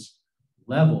those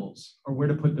levels or where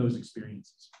to put those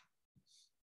experiences.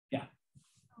 Yeah.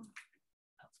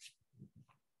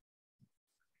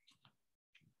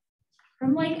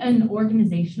 From like an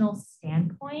organizational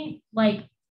standpoint, like,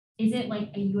 is it like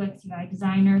a UX UI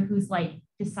designer who's like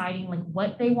deciding like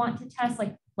what they want to test,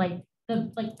 like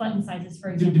the button sizes, for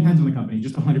example? It depends on the company,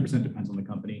 just 100% depends on the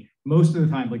company. Most of the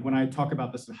time, like when I talk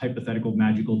about this hypothetical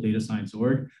magical data science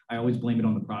org, I always blame it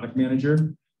on the product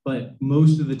manager. But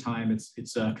most of the time,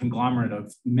 it's a conglomerate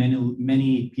of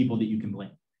many people that you can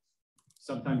blame.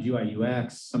 Sometimes UI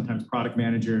UX, sometimes product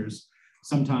managers,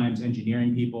 sometimes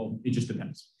engineering people. It just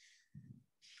depends.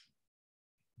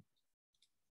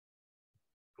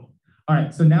 Cool. All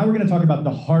right, so now we're going to talk about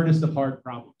the hardest of hard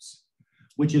problems,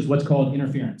 which is what's called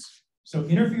interference. So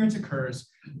interference occurs.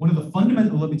 One of the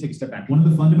fundamental, let me take a step back. One of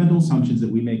the fundamental assumptions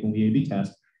that we make when we A/B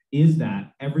test is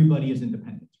that everybody is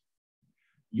independent.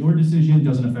 Your decision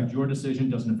doesn't affect your decision,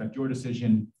 doesn't affect your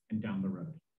decision, and down the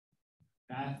road.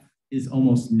 That is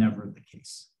almost never the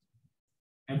case.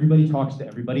 Everybody talks to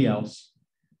everybody else.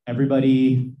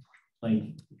 Everybody,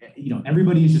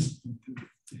 everybody is just,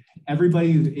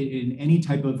 everybody in any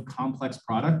type of complex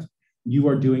product, you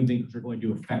are doing things that are going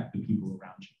to affect the people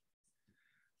around you.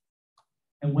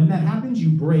 And when that happens, you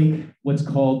break what's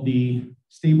called the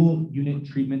stable unit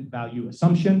treatment value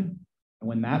assumption. And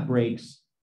when that breaks,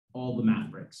 all the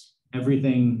math breaks.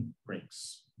 Everything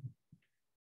breaks.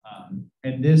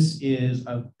 And this is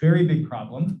a very big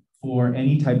problem for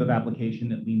any type of application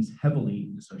that leans heavily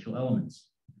into social elements.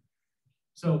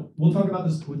 So we'll talk about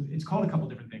this. It's called a couple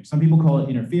different things. Some people call it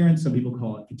interference. Some people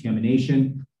call it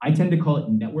contamination. I tend to call it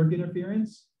network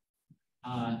interference.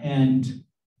 And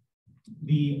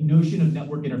the notion of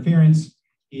network interference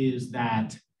is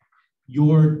that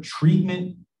your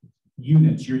treatment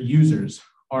units, your users,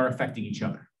 are affecting each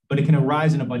other, but it can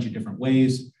arise in a bunch of different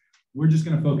ways. We're just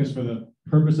going to focus for the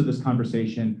purpose of this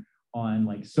conversation on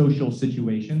like social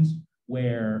situations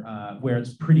where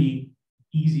it's pretty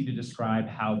easy to describe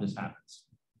how this happens.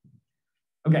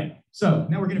 Okay, so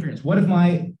network interference. What if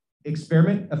my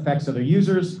experiment affects other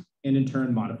users and in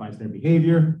turn modifies their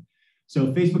behavior?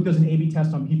 So Facebook does an A/B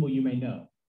test on people you may know.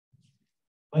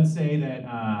 Let's say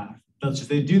that,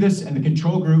 they do this and the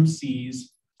control group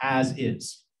sees as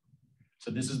is.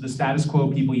 So this is the status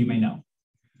quo people you may know.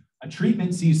 A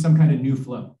treatment sees some kind of new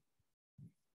flow.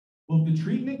 Well, if the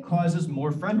treatment causes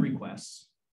more friend requests,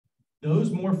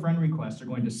 those more friend requests are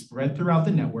going to spread throughout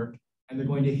the network and they're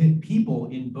going to hit people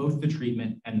in both the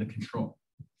treatment and the control.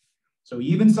 So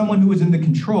even someone who is in the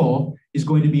control is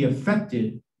going to be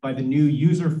affected by the new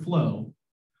user flow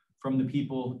from the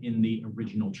people in the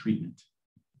original treatment.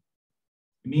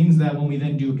 It means that when we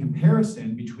then do a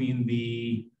comparison between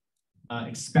the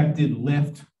expected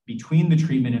lift between the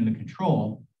treatment and the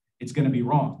control, it's going to be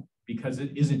wrong because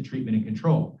it isn't treatment and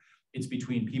control. It's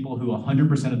between people who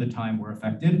 100% of the time were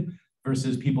affected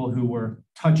versus people who were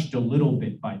touched a little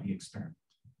bit by the experiment.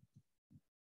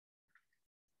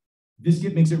 This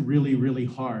makes it really, really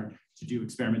hard to do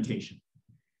experimentation.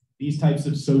 These types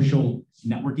of social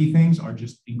networky things are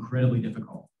just incredibly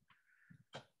difficult.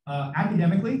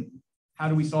 Academically, how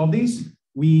do we solve these?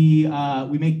 We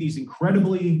make these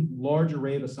incredibly large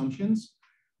array of assumptions.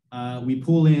 We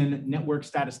pull in network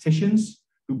statisticians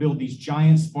who build these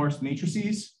giant sparse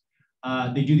matrices.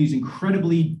 They do these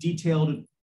incredibly detailed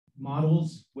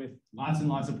models with lots and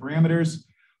lots of parameters.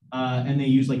 And they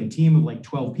use like a team of like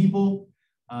 12 people,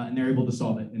 and they're able to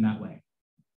solve it in that way.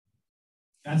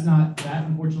 That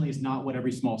unfortunately is not what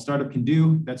every small startup can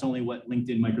do. That's only what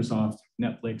LinkedIn, Microsoft,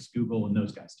 Netflix, Google, and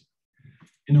those guys do.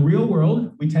 In the real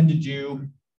world, we tend to do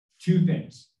two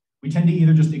things. We tend to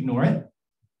either just ignore it,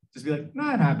 just be like,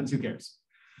 nah, it happens, who cares?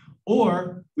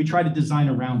 Or we try to design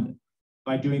around it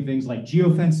by doing things like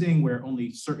geofencing, where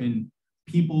only certain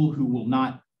people who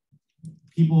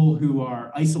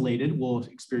are isolated will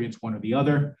experience one or the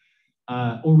other.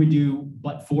 Or we do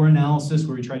but-for analysis,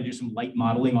 where we try to do some light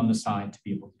modeling on the side to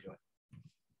be able to do it.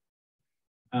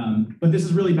 But this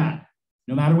is really bad.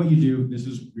 No matter what you do, this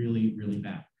is really, really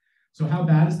bad. So how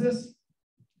bad is this?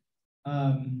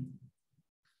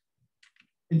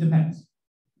 It depends.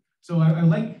 So I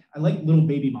like little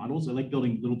baby models. I like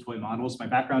building little toy models. My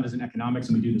background is in economics,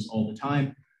 and we do this all the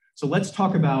time. So let's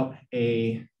talk about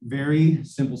a very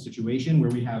simple situation where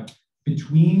we have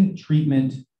between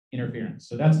treatment interference.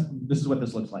 So this is what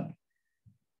this looks like.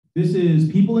 This is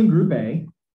people in group A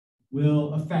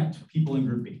will affect people in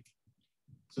group B.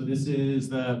 So this is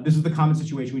the common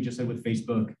situation we just said with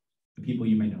Facebook, the people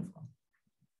you may know from.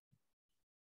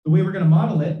 The way we're going to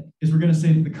model it is we're going to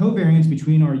say that the covariance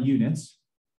between our units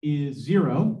is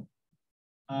 0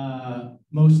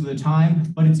 most of the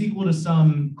time, but it's equal to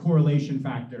some correlation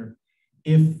factor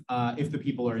if the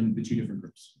people are in the two different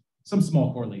groups, some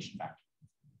small correlation factor.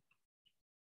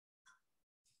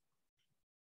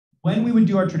 When we would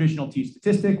do our traditional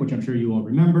t-statistic, which I'm sure you all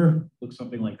remember, looks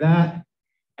something like that.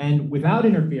 And without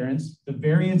interference, the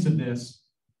variance of this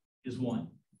is 1.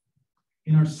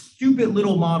 In our stupid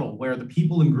little model where the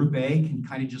people in group A can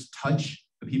kind of just touch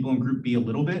the people in group B a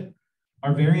little bit,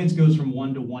 our variance goes from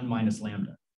 1 to 1 minus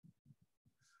lambda.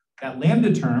 That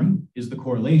lambda term is the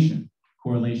correlation.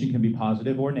 Correlation can be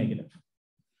positive or negative.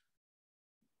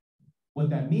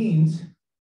 What that means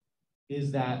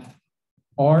is that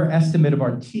our estimate of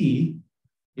our t,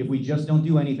 if we just don't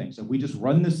do anything, so if we just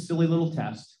run this silly little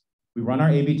test, we run our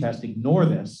A/B test, ignore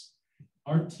this,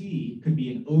 our t could be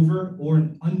an over or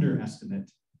an underestimate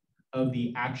of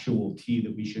the actual t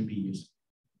that we should be using.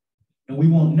 And we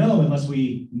won't know unless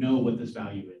we know what this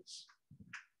value is.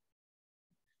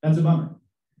 That's a bummer.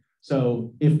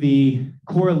 So if the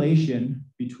correlation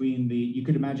between you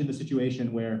could imagine the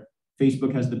situation where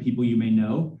Facebook has the people you may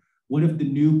know. What if the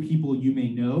new people you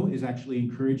may know is actually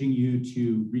encouraging you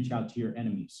to reach out to your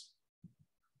enemies?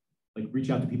 Like reach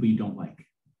out to people you don't like.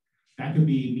 That could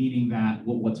be meaning that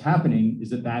what's happening is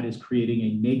that is creating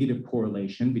a negative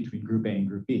correlation between group A and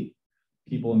group B.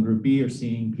 People in group B are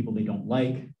seeing people they don't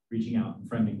like, reaching out and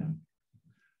friending them.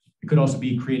 It could also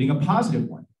be creating a positive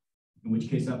one, in which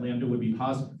case that lambda would be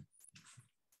positive.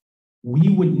 We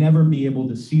would never be able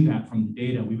to see that from the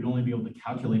data. We would only be able to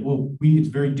calculate, well, it's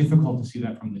very difficult to see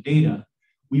that from the data.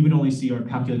 We would only see or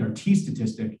calculate our t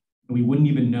statistic, and we wouldn't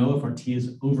even know if our t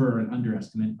is over or an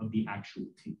underestimate of the actual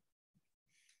t.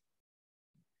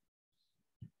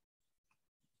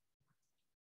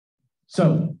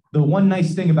 So the one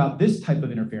nice thing about this type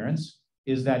of interference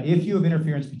is that if you have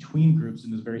interference between groups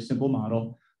in this very simple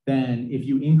model, then if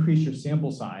you increase your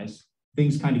sample size,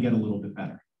 things kind of get a little bit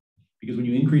better. Because when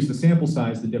you increase the sample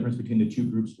size, the difference between the two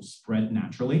groups will spread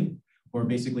naturally, or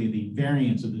basically the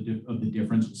variance of the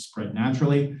difference will spread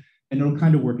naturally, and it'll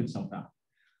kind of work itself out.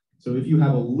 So if you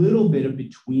have a little bit of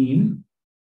between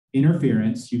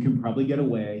interference, you can probably get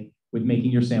away with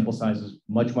making your sample sizes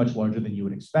much, much larger than you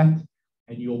would expect,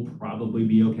 and you'll probably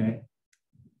be okay.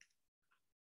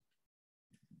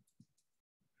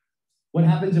 What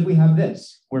happens if we have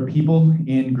this, where people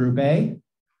in group A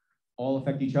all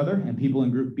affect each other and people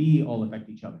in group B all affect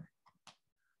each other?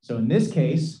 So in this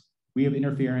case, we have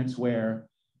interference where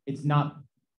it's not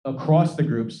across the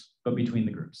groups, but between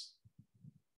the groups.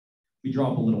 We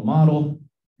draw up a little model,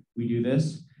 we do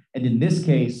this, and in this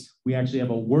case, we actually have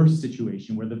a worse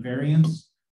situation where the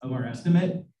variance of our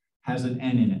estimate has an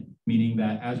n in it, meaning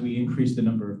that as we increase the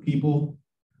number of people,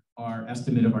 our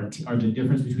estimate of our t, or the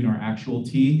difference between our actual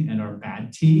t and our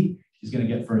bad t, is going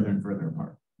to get further and further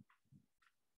apart.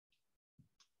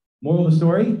 Moral of the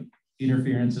story,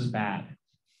 interference is bad.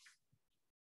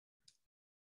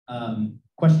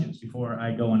 Questions before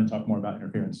I go on and talk more about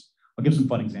interference? I'll give some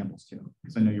fun examples too,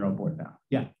 because I know you're all bored now.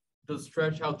 Yeah. Does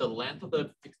stretch out the length of the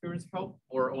experience help,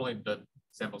 or only the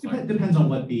sample size? Depends on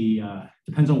what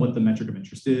the metric of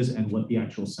interest is and what the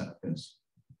actual setup is.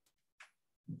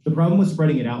 The problem with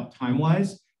spreading it out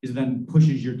time-wise is then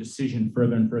pushes your decision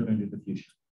further and further into the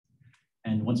future.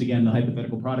 And once again, the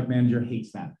hypothetical product manager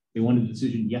hates that. They wanted a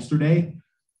decision yesterday,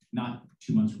 not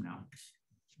 2 months from now.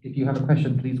 If you have a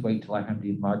question, please wait till I hand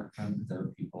the microphone, because there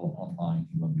are people online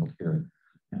who won't be able to hear it.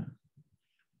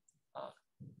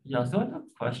 Yeah, so I have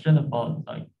a question about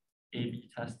like A/B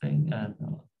testing and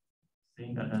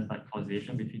seeing that there's like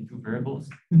causation between two variables.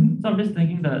 So I'm just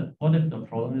thinking that what if the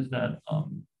problem is that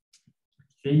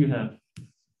say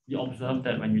you observe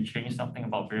that when you change something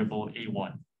about variable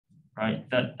A1, right?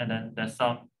 And then there's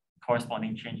some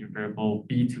corresponding change in variable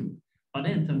B2. But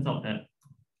then it turns out that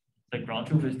the ground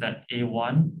truth is that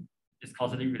A1 is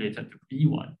causally related to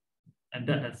B1. And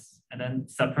then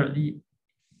separately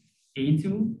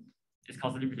A2 is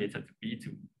causally related to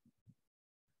B2.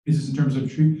 Is this in terms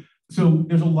of true? So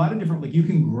there's a lot of different, like you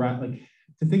can grab, like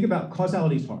to think about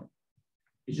causality is hard.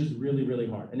 It's just really, really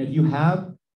hard. And if you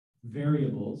have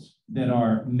variables that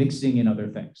are mixing in other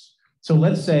things. So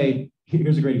let's say,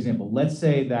 here's a great example. Let's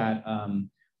say that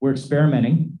we're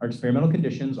experimenting. Our experimental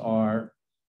conditions are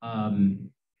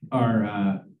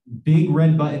big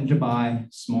red button to buy,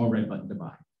 small red button to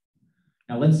buy.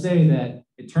 Now let's say that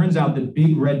it turns out that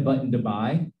big red button to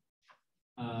buy,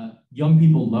 young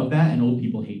people love that and old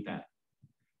people hate that.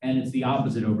 And it's the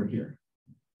opposite over here.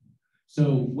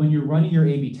 So when you're running your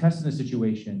A/B test in a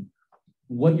situation,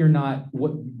 what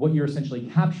you're essentially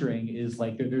capturing is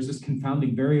like there's this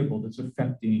confounding variable that's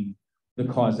affecting the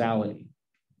causality.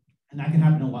 And that can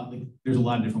happen a lot. Like, there's a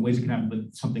lot of different ways it can happen,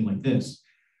 but something like this.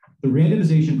 The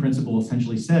randomization principle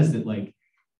essentially says that like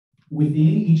within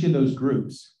each of those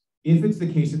groups, if it's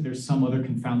the case that there's some other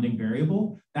confounding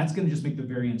variable, that's going to just make the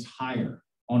variance higher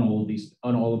on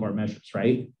all of our measures,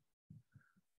 right?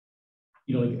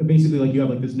 You know, like basically like you have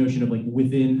like this notion of like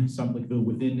within some, like the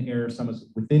within error sum of,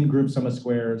 within group sum of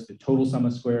squares, the total sum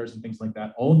of squares and things like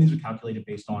that. All of these are calculated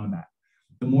based on that.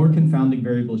 The more confounding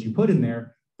variables you put in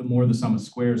there, the more the sum of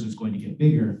squares is going to get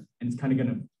bigger, and it's kind of going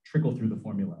to trickle through the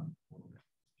formula.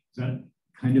 Does that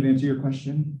kind of answer your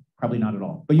question? Probably not at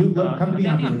all, but you come to me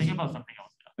afterwards. I'm thinking about something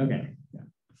else. Yeah. Okay. Yeah.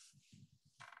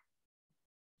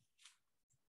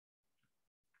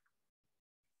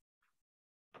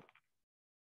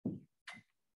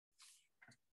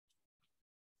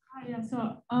 Yeah,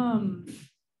 so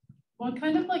what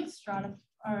kind of like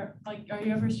are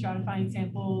you ever stratifying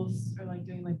samples or like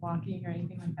doing like blocking or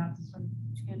anything like that to sort of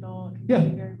handle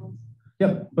confusing variables?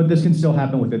 Yep, but this can still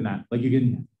happen within that. Like you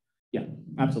can, yeah,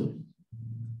 absolutely.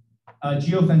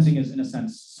 Geofencing is in a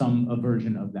sense a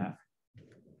version of that.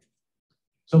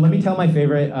 So let me tell my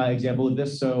favorite example of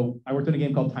this. So I worked on a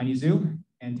game called Tiny Zoo,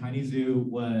 and Tiny Zoo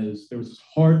there was this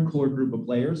hardcore group of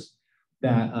players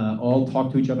that all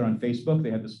talked to each other on Facebook. They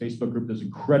had this Facebook group that was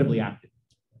incredibly active.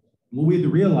 What we had to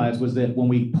realize was that when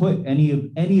we put any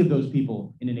of those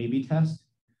people in an A/B test,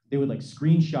 they would like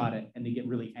screenshot it and they get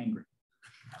really angry.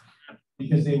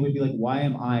 Because they would be like, why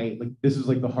am I, like, this is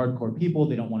like the hardcore people,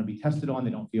 they don't want to be tested on, they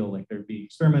don't feel like they're being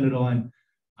experimented on.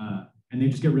 And they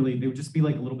just get really, they would just be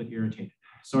like a little bit irritated.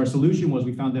 So our solution was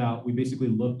we basically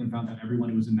looked and found out everyone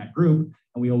who was in that group,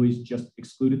 and we always just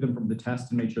excluded them from the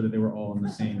test and made sure that they were all in the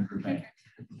same group A.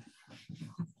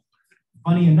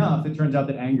 Funny enough, it turns out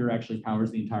that anger actually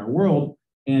powers the entire world.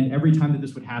 And every time that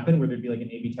this would happen, where there'd be like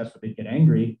an A/B test where they'd get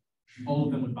angry, all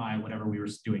of them would buy whatever we were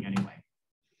doing anyway.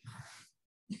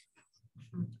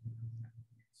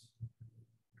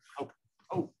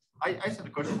 I just had a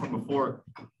question from before.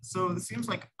 So it seems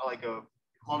like a lot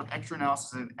of extra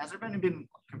analysis. And has there been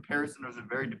comparison, or is it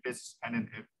very business dependent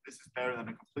if this is better than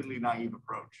a completely naive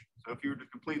approach? So if you were to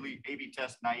completely A/B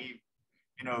test naive,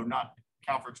 not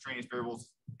count for extraneous variables,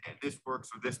 this works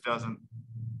or this doesn't,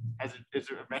 is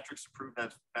there metrics to prove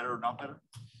that's better or not better?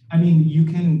 I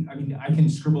can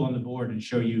scribble on the board and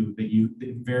show you that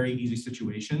very easy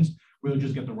situations where you'll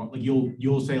just get the wrong, like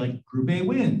you'll say like group A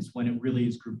wins when it really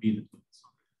is group B that wins.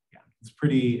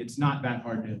 It's not that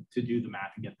hard to do the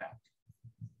math and get that.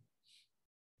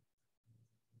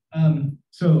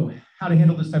 So how to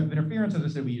handle this type of interference? As I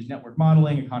said, we use network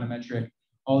modeling, econometric,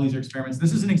 all these are experiments.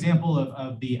 This is an example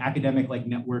of the academic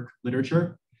network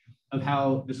literature of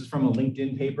how, this is from a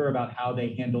LinkedIn paper about how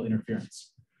they handle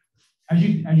interference. As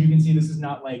you can see, this is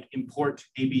not like import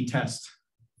A/B test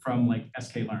from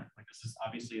sklearn. This is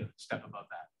obviously a step above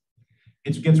that.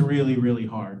 It gets really, really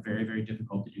hard, very, very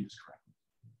difficult to do this correctly.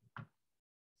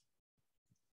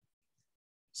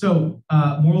 So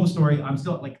moral of the story, I'm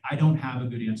still I don't have a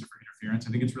good answer for interference.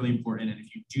 I think it's really important. And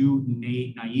if you do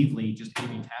naively just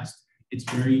A/B test, it's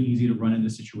very easy to run into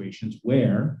situations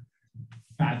where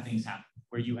bad things happen,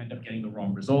 where you end up getting the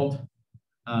wrong result.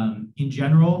 In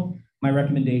general, my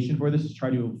recommendation for this is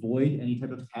try to avoid any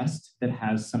type of test that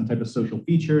has some type of social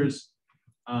features,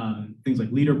 things like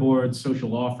leaderboards,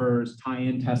 social offers,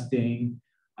 tie-in testing.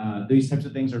 These types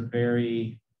of things are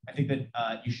I think that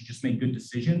you should just make good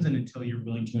decisions, and until you're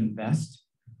willing to invest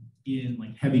in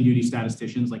heavy-duty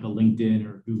statisticians like a LinkedIn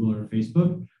or Google or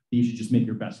Facebook, you should just make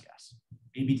your best guess.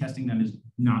 A/B testing them is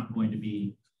not going to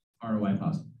be ROI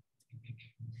positive.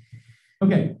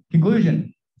 Okay,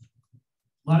 conclusion.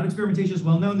 A lot of experimentation is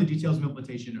well known. The details of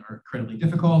implementation are incredibly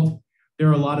difficult. There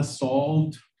are a lot of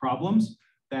solved problems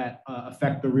that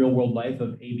affect the real-world life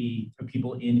of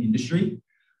people in industry.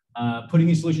 Putting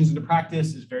these solutions into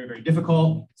practice is very, very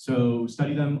difficult. So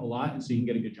study them a lot and so you can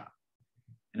get a good job.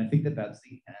 And I think that that's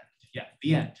the end. Yeah,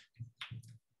 the end.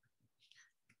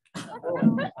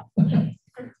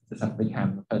 There's a big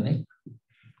hand for Nick.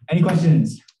 Any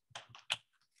questions?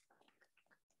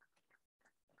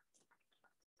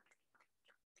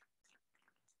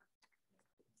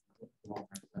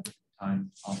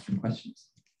 Time asking questions.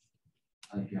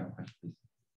 If you have a question, please.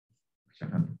 Check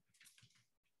out.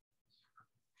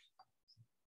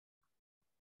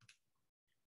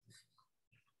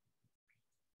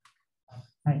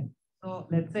 Hi. So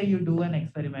let's say you do an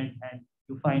experiment and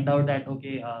you find out that,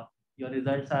 okay, your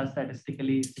results are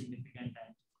statistically significant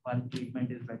and one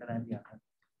treatment is better than the other,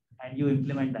 and you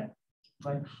implement that.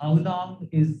 But how long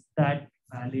is that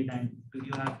valid, and do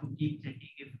you have to keep checking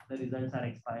if the results are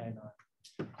expired or?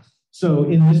 So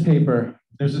in this paper,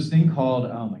 there's this thing called,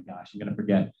 oh my gosh, I'm gonna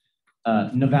forget.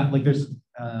 There's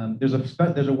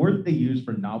a word that they use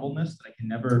for novelness that I can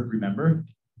never remember.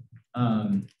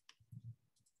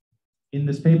 In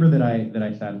this paper that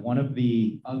I said, one of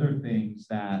the other things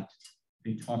that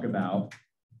they talk about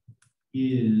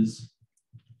is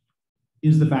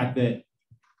the fact that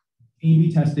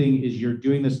A/B testing is you're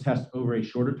doing this test over a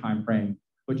shorter time frame,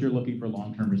 but you're looking for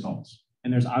long-term results.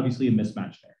 And there's obviously a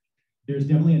mismatch there. There's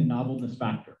definitely a novelness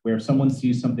factor where if someone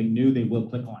sees something new, they will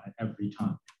click on it every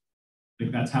time.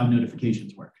 That's how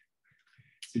notifications work.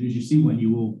 As soon as you see one,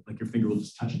 you will, your finger will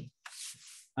just touch it.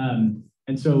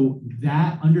 And so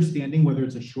that understanding whether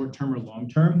it's a short-term or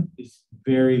long-term is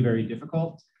very, very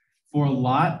difficult. For a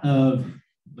lot of,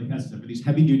 for these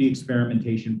heavy-duty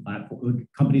experimentation platform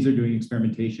companies are doing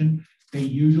experimentation, they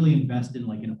usually invest in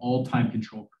an all-time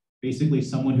control group. Basically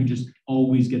someone who just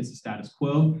always gets the status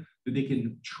quo, that they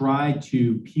can try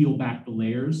to peel back the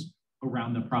layers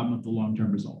around the problem of the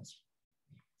long-term results.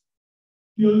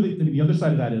 The other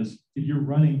side of that is if you're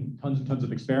running tons and tons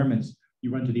of experiments,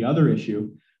 you run to the other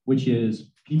issue, which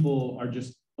is people are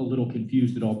just a little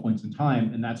confused at all points in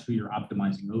time, and that's who you're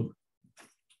optimizing over.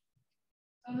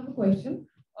 I have a question.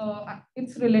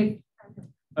 It's related.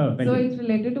 Oh, thank you. It's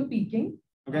related to peaking.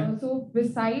 Okay. So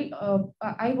beside,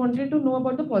 I wanted to know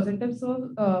about the positives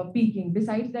of peaking.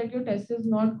 Besides that your test is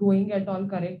not going at all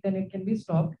correct, then it can be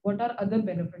stopped. What are other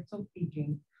benefits of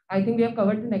peaking? I think we have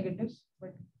covered the negatives,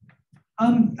 but.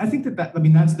 I think I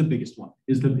mean, that's the biggest one,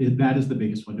 that is the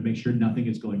biggest one, to make sure nothing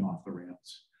is going off the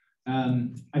rails.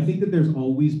 I think that there's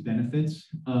always benefits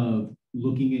of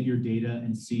looking at your data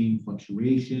and seeing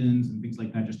fluctuations and things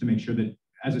like that, just to make sure that,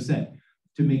 as I said,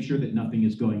 to make sure that nothing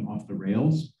is going off the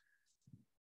rails.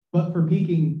 But for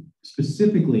peaking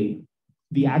specifically,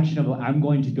 the action of I'm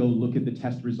going to go look at the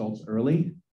test results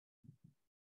early,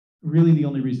 really the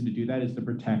only reason to do that is to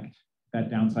protect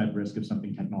that downside risk of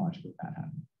something technologically bad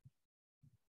happening,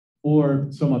 or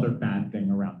some other bad thing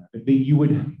around that. You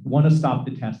would want to stop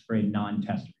the test for a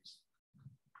non-test reason.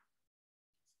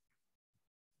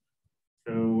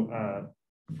 So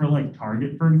for like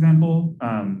Target, for example,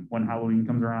 when Halloween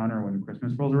comes around or when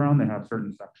Christmas rolls around, they have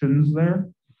certain sections there.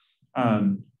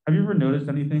 Have you ever noticed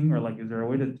anything, or like, is there a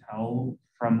way to tell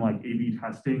from like A/B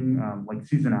testing, like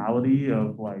seasonality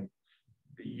of like,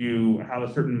 you have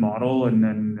a certain model and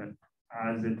then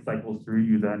as it cycles through,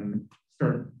 you then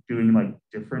start doing like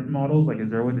different models? Like, is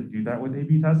there a way to do that with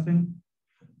A/B testing?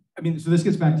 I mean, so this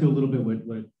gets back to a little bit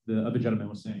what the other gentleman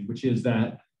was saying, which is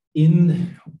that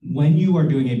when you are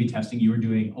doing A/B testing, you are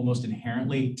doing almost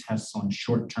inherently tests on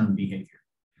short-term behavior.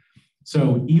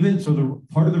 So the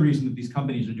part of the reason that these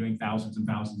companies are doing thousands and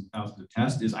thousands and thousands of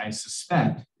tests is, I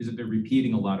suspect, is that they're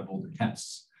repeating a lot of older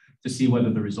tests to see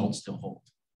whether the results still hold,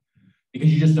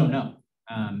 because you just don't know.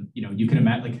 You can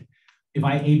imagine, like, if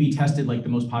I A/B tested like the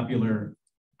most popular,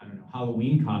 I don't know,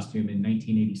 Halloween costume in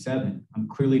 1987, I'm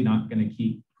clearly not going to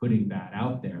keep putting that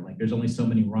out there. Like, there's only so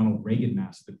many Ronald Reagan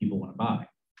masks that people want to buy.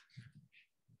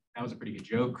 That was a pretty good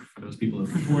joke for those people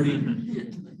over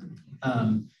 40.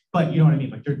 But you know what I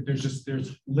mean? Like,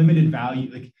 there's limited value.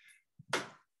 Like,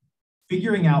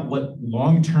 figuring out what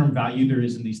long-term value there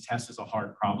is in these tests is a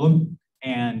hard problem.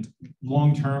 And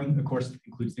long-term, of course,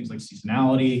 includes things like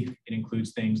seasonality. It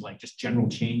includes things like just general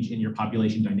change in your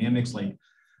population dynamics. Like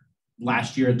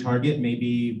last year at Target,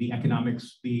 maybe the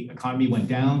economy went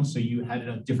down. So you had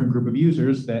a different group of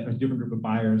users, a different group of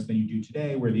buyers than you do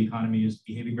today, where the economy is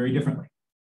behaving very differently.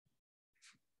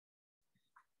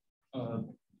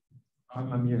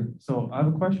 I'm here. So I have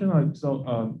a question. Can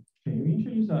you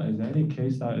introduce is there any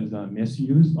case that is a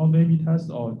misuse of A/B tests,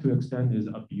 or to extent is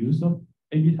abuse of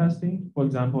A/B testing? For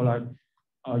example, like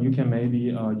you can maybe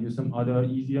use some other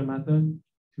easier method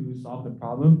to solve the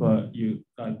problem, but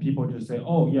people just say,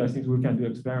 oh yeah, since we can do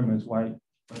experiments, why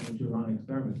don't you run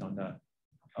experiments on that?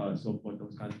 So for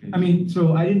those kinds of cases. I mean,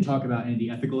 so I didn't talk about any of the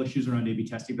ethical issues around A/B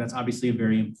testing. That's obviously a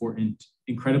very important,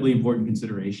 incredibly important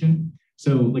consideration.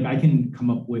 So like, I can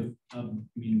come up with, I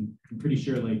mean, I'm pretty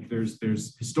sure like there's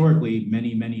historically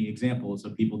many examples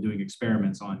of people doing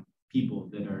experiments on people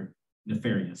that are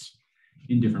nefarious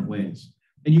in different ways.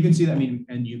 And you can see that, I mean,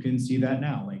 and you can see that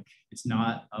now, like, it's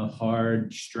not a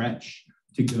hard stretch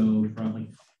to go from, like,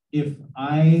 if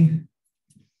I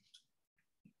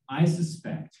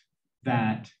suspect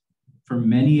that for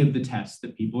many of the tests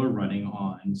that people are running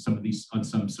on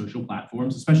some social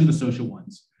platforms, especially the social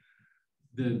ones,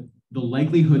 the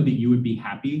likelihood that you would be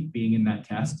happy being in that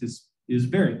test is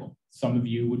variable. Some of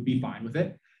you would be fine with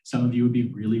it. Some of you would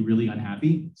be really, really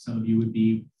unhappy. Some of you would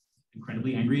be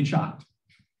incredibly angry and shocked.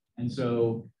 And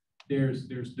so there's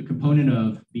the component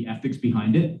of the ethics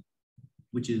behind it,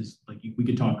 which is like, we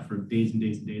could talk for days and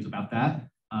days and days about that.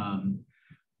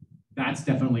 That's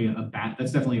definitely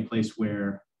a place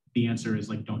where the answer is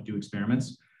like, don't do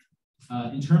experiments.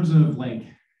 In terms of like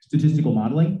statistical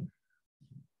modeling,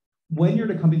 when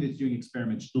you're at a company that's doing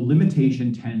experiments, the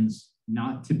limitation tends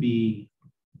not to be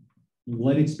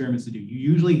what experiments to do. You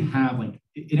usually have, like,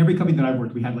 in every company that I've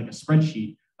worked, we had like a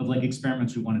spreadsheet of like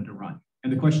experiments we wanted to run.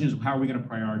 And the question is, how are we going to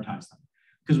prioritize them?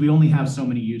 Because we only have so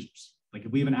many users. Like,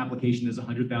 if we have an application that's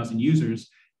 100,000 users,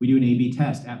 we do an A/B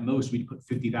test. At most, we put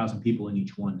 50,000 people in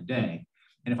each one a day.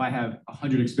 And if I have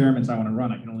 100 experiments I want to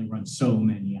run, I can only run so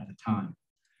many at a time.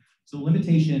 So the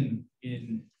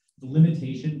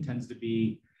limitation tends to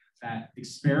be that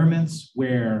experiments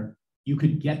where you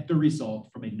could get the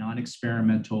result from a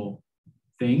non-experimental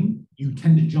thing, you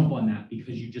tend to jump on that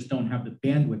because you just don't have the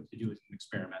bandwidth to do it in an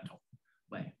experimental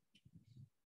way.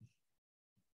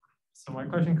 So my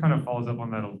question kind of follows up on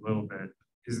that a little bit.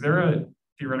 Is there a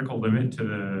theoretical limit to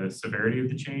the severity of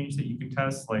the change that you can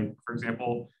test? Like, for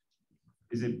example,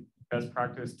 is it best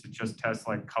practice to just test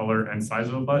like color and size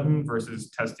of a button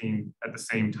versus testing at the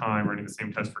same time, running the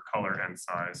same test for color and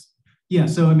size? Yeah,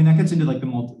 so I mean, that gets into like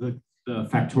the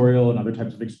factorial and other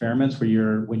types of experiments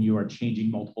where when you are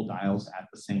changing multiple dials at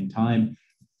the same time.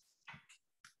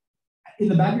 in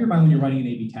the back of your mind when you're running an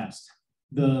A/B test,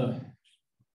 the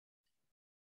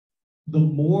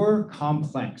more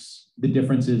complex the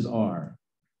differences are,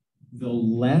 the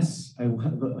less,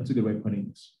 that's a good way of putting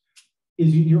this,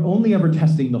 is you're only ever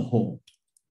testing the whole.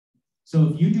 So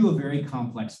if you do a very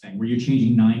complex thing where you're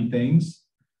changing 9 things,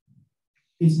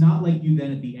 it's not like you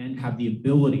then at the end have the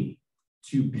ability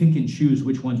to pick and choose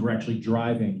which ones were actually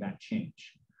driving that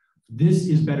change. This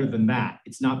is better than that.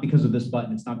 It's not because of this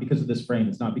button. It's not because of this frame.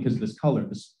 It's not because of this color.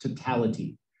 This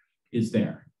totality is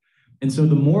there. And so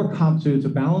the more so it's a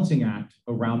balancing act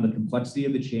around the complexity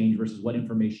of the change versus what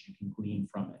information you can glean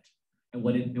from it and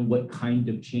what kind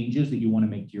of changes that you want to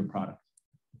make to your product.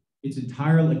 It's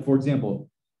entirely, like, for example,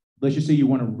 let's just say you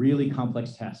want a really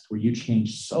complex test where you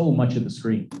change so much of the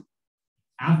screen.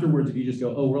 Afterwards, if you just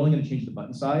go, oh, we're only going to change the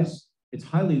button size, it's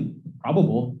highly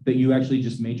probable that you actually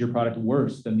just made your product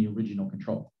worse than the original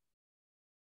control.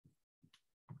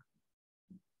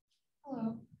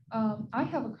 Hello. I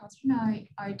have a question. I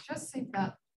just think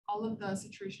that all of the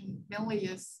situation mainly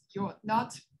is you're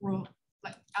not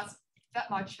like as that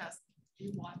much as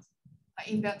you want. Like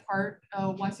in that part,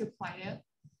 once you apply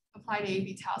the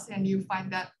A/B test, and you find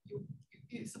that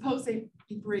you suppose they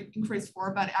increase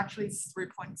 4, but actually it's 3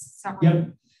 points several.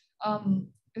 Yep.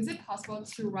 Is it possible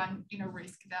to run in a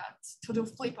risk that to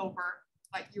flip over,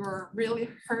 like you're really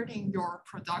hurting your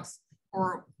products,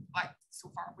 or like so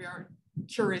far we are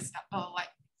curious, like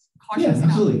cautious? Yeah,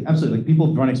 absolutely, absolutely. Like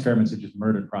people run experiments that just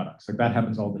murdered products. Like that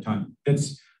happens all the time.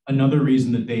 That's another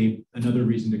reason to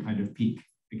kind of peak.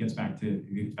 It gets back to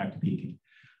peaking.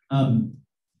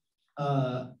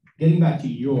 Getting back to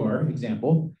your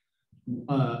example,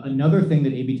 another thing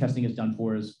that A/B testing is done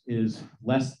for is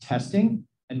less testing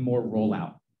and more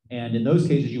rollout. And in those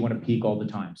cases, you want to peak all the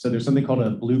time. So there's something called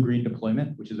a blue-green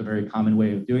deployment, which is a very common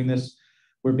way of doing this,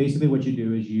 where basically what you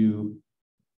do is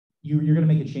you're going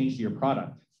to make a change to your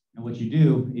product. And what you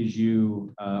do is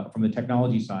from the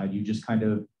technology side, you just kind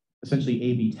of essentially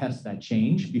A/B test that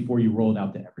change before you roll it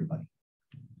out to everybody.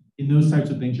 In those types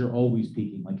of things, you're always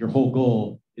peaking. Like your whole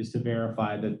goal is to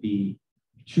verify that the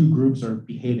 2 groups are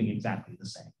behaving exactly the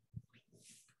same.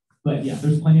 But yeah,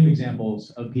 there's plenty of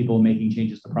examples of people making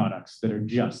changes to products that are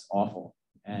just awful.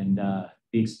 And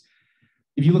if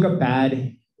you look up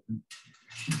bad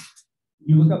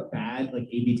like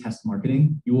A/B test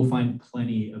marketing, you will find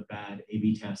plenty of bad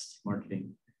A/B test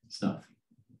marketing stuff.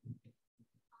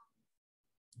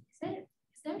 Is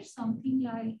there something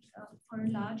like for a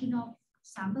large enough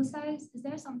sample size, is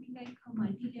there something like a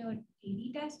multi-layered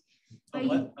A/B test?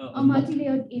 A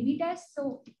multi-layered A/B test.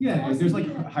 So yeah, there's like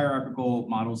hierarchical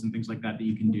models and things like that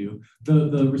you can do.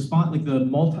 The response, like the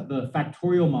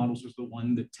factorial models is the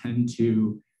one that tend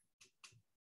to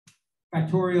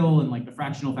factorial and like the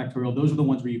fractional factorial. Those are the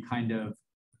ones where you kind of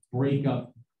break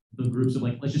up the groups of,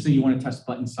 like, let's just say you want to test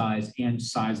button size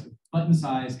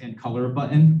and color of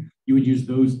button. You would use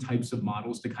those types of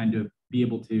models to kind of be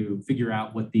able to figure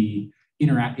out what the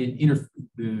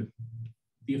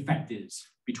the effect is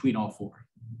between all 4.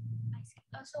 I see.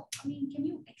 So, I mean, can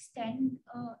you extend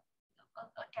a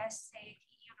test, say,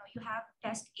 you have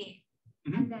test A,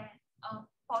 and then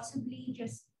possibly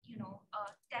just,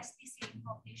 test the same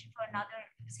population for another,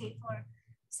 say, for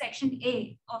section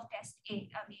A of test A?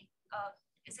 I mean,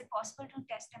 is it possible to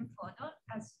test them further?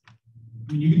 I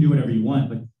mean, you can do whatever you want,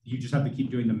 but you just have to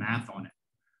keep doing the math on it.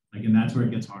 Like, and that's where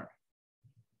it gets hard.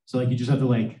 So like, you just have to,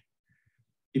 like,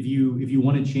 if you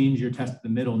want to change your test to the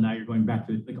middle, now you're going back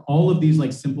to like all of these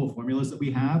like simple formulas that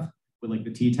we have with like the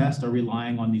t-test are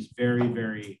relying on these very,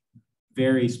 very,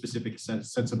 very specific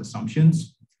sets of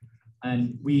assumptions.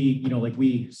 And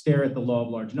we stare at the law of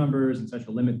large numbers and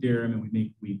central limit theorem, and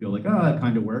we feel like, oh, that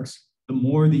kind of works. The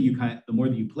more that you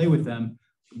play with them,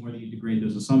 the more that you degrade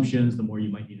those assumptions, the more you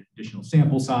might need an additional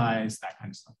sample size, that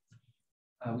kind of stuff.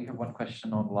 We have one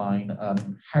question online.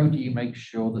 How do you make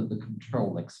sure that the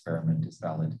control experiment is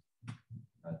valid? Do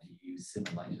you use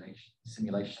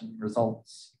simulation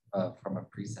results from a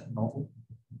preset model?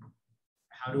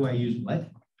 How do I use what?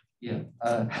 Yeah.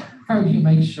 How do you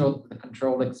make sure that the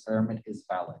control experiment is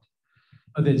valid?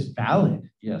 Oh, that's valid?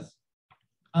 Yes.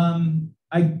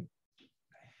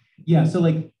 So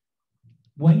like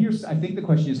I think the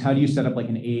question is, how do you set up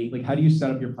how do you set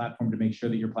up your platform to make sure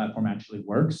that your platform actually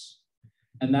works?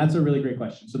 And that's a really great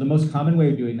question. So the most common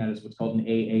way of doing that is what's called an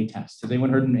AA test. Has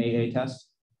anyone heard of an AA test?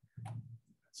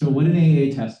 So what an AA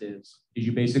test is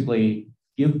you basically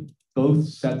give both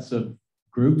sets of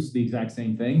groups the exact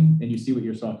same thing, and you see what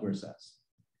your software says.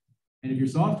 And if your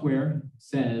software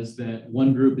says that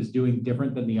one group is doing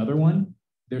different than the other one,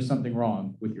 there's something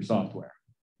wrong with your software,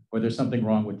 or there's something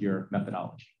wrong with your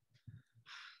methodology.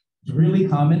 It's really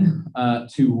common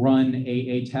to run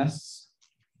AA tests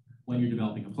when you're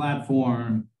developing a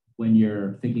platform, when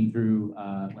you're thinking through,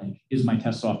 like, is my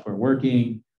test software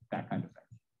working, that kind of thing.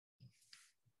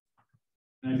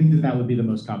 And I think that that would be the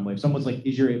most common way. If someone's like,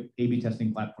 is your A/B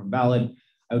testing platform valid?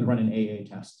 I would run an AA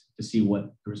test to see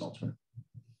what the results were.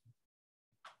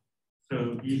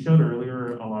 So you showed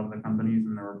earlier a lot of the companies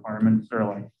and the requirements, or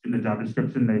like in the job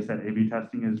description, they said A/B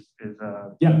testing is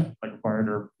like required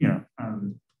or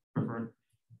preferred.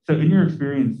 So in your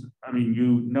experience, I mean,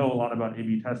 you know a lot about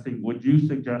A/B testing. Would you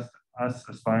suggest us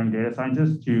aspiring data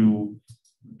scientists to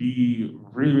be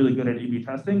really, really good at A/B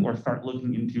testing, or start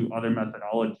looking into other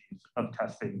methodologies of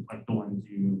testing, like the ones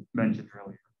you mentioned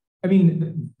earlier? I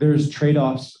mean, there's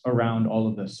trade-offs around all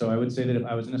of this. So I would say that if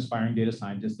I was an aspiring data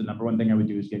scientist, the number one thing I would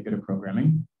do is get good at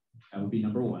programming. That would be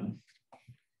number one.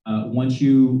 Once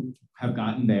you have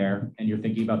gotten there and you're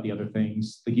thinking about the other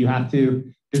things, like you have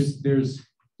to, there's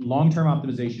long-term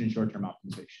optimization and short-term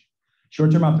optimization.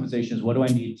 Short-term optimization is what do I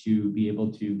need to be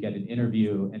able to get an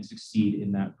interview and succeed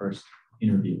in that first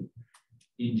interview.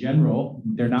 In general,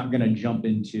 they're not going to jump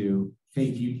into,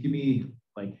 hey, can you give me,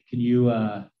 like,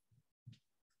 they're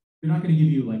not going to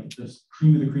give you like this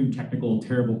cream of the cream technical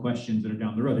terrible questions that are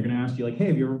down the road. They're going to ask you like, hey,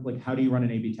 have you ever, like, how do you run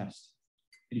an A/B test?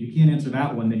 And if you can't answer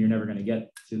that one, then you're never going to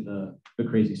get to the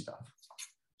crazy stuff.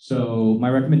 So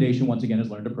my recommendation, once again, is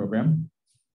learn to program.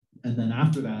 And then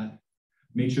after that,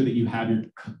 make sure that you have your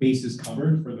bases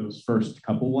covered for those first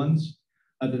couple ones,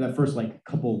 that first like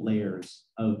couple layers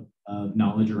of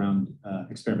knowledge around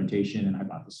experimentation and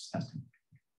hypothesis testing.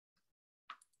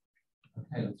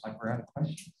 Okay, looks like we're out of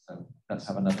questions, so let's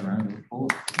have another round of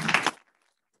applause.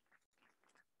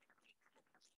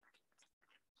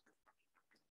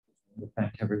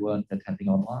 Thank everyone attending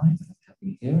online and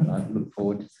attending here, and I look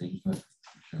forward to seeing you at the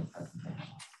show presentation.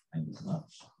 Thank you so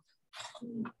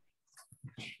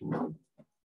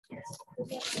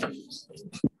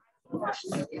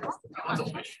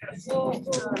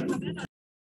much.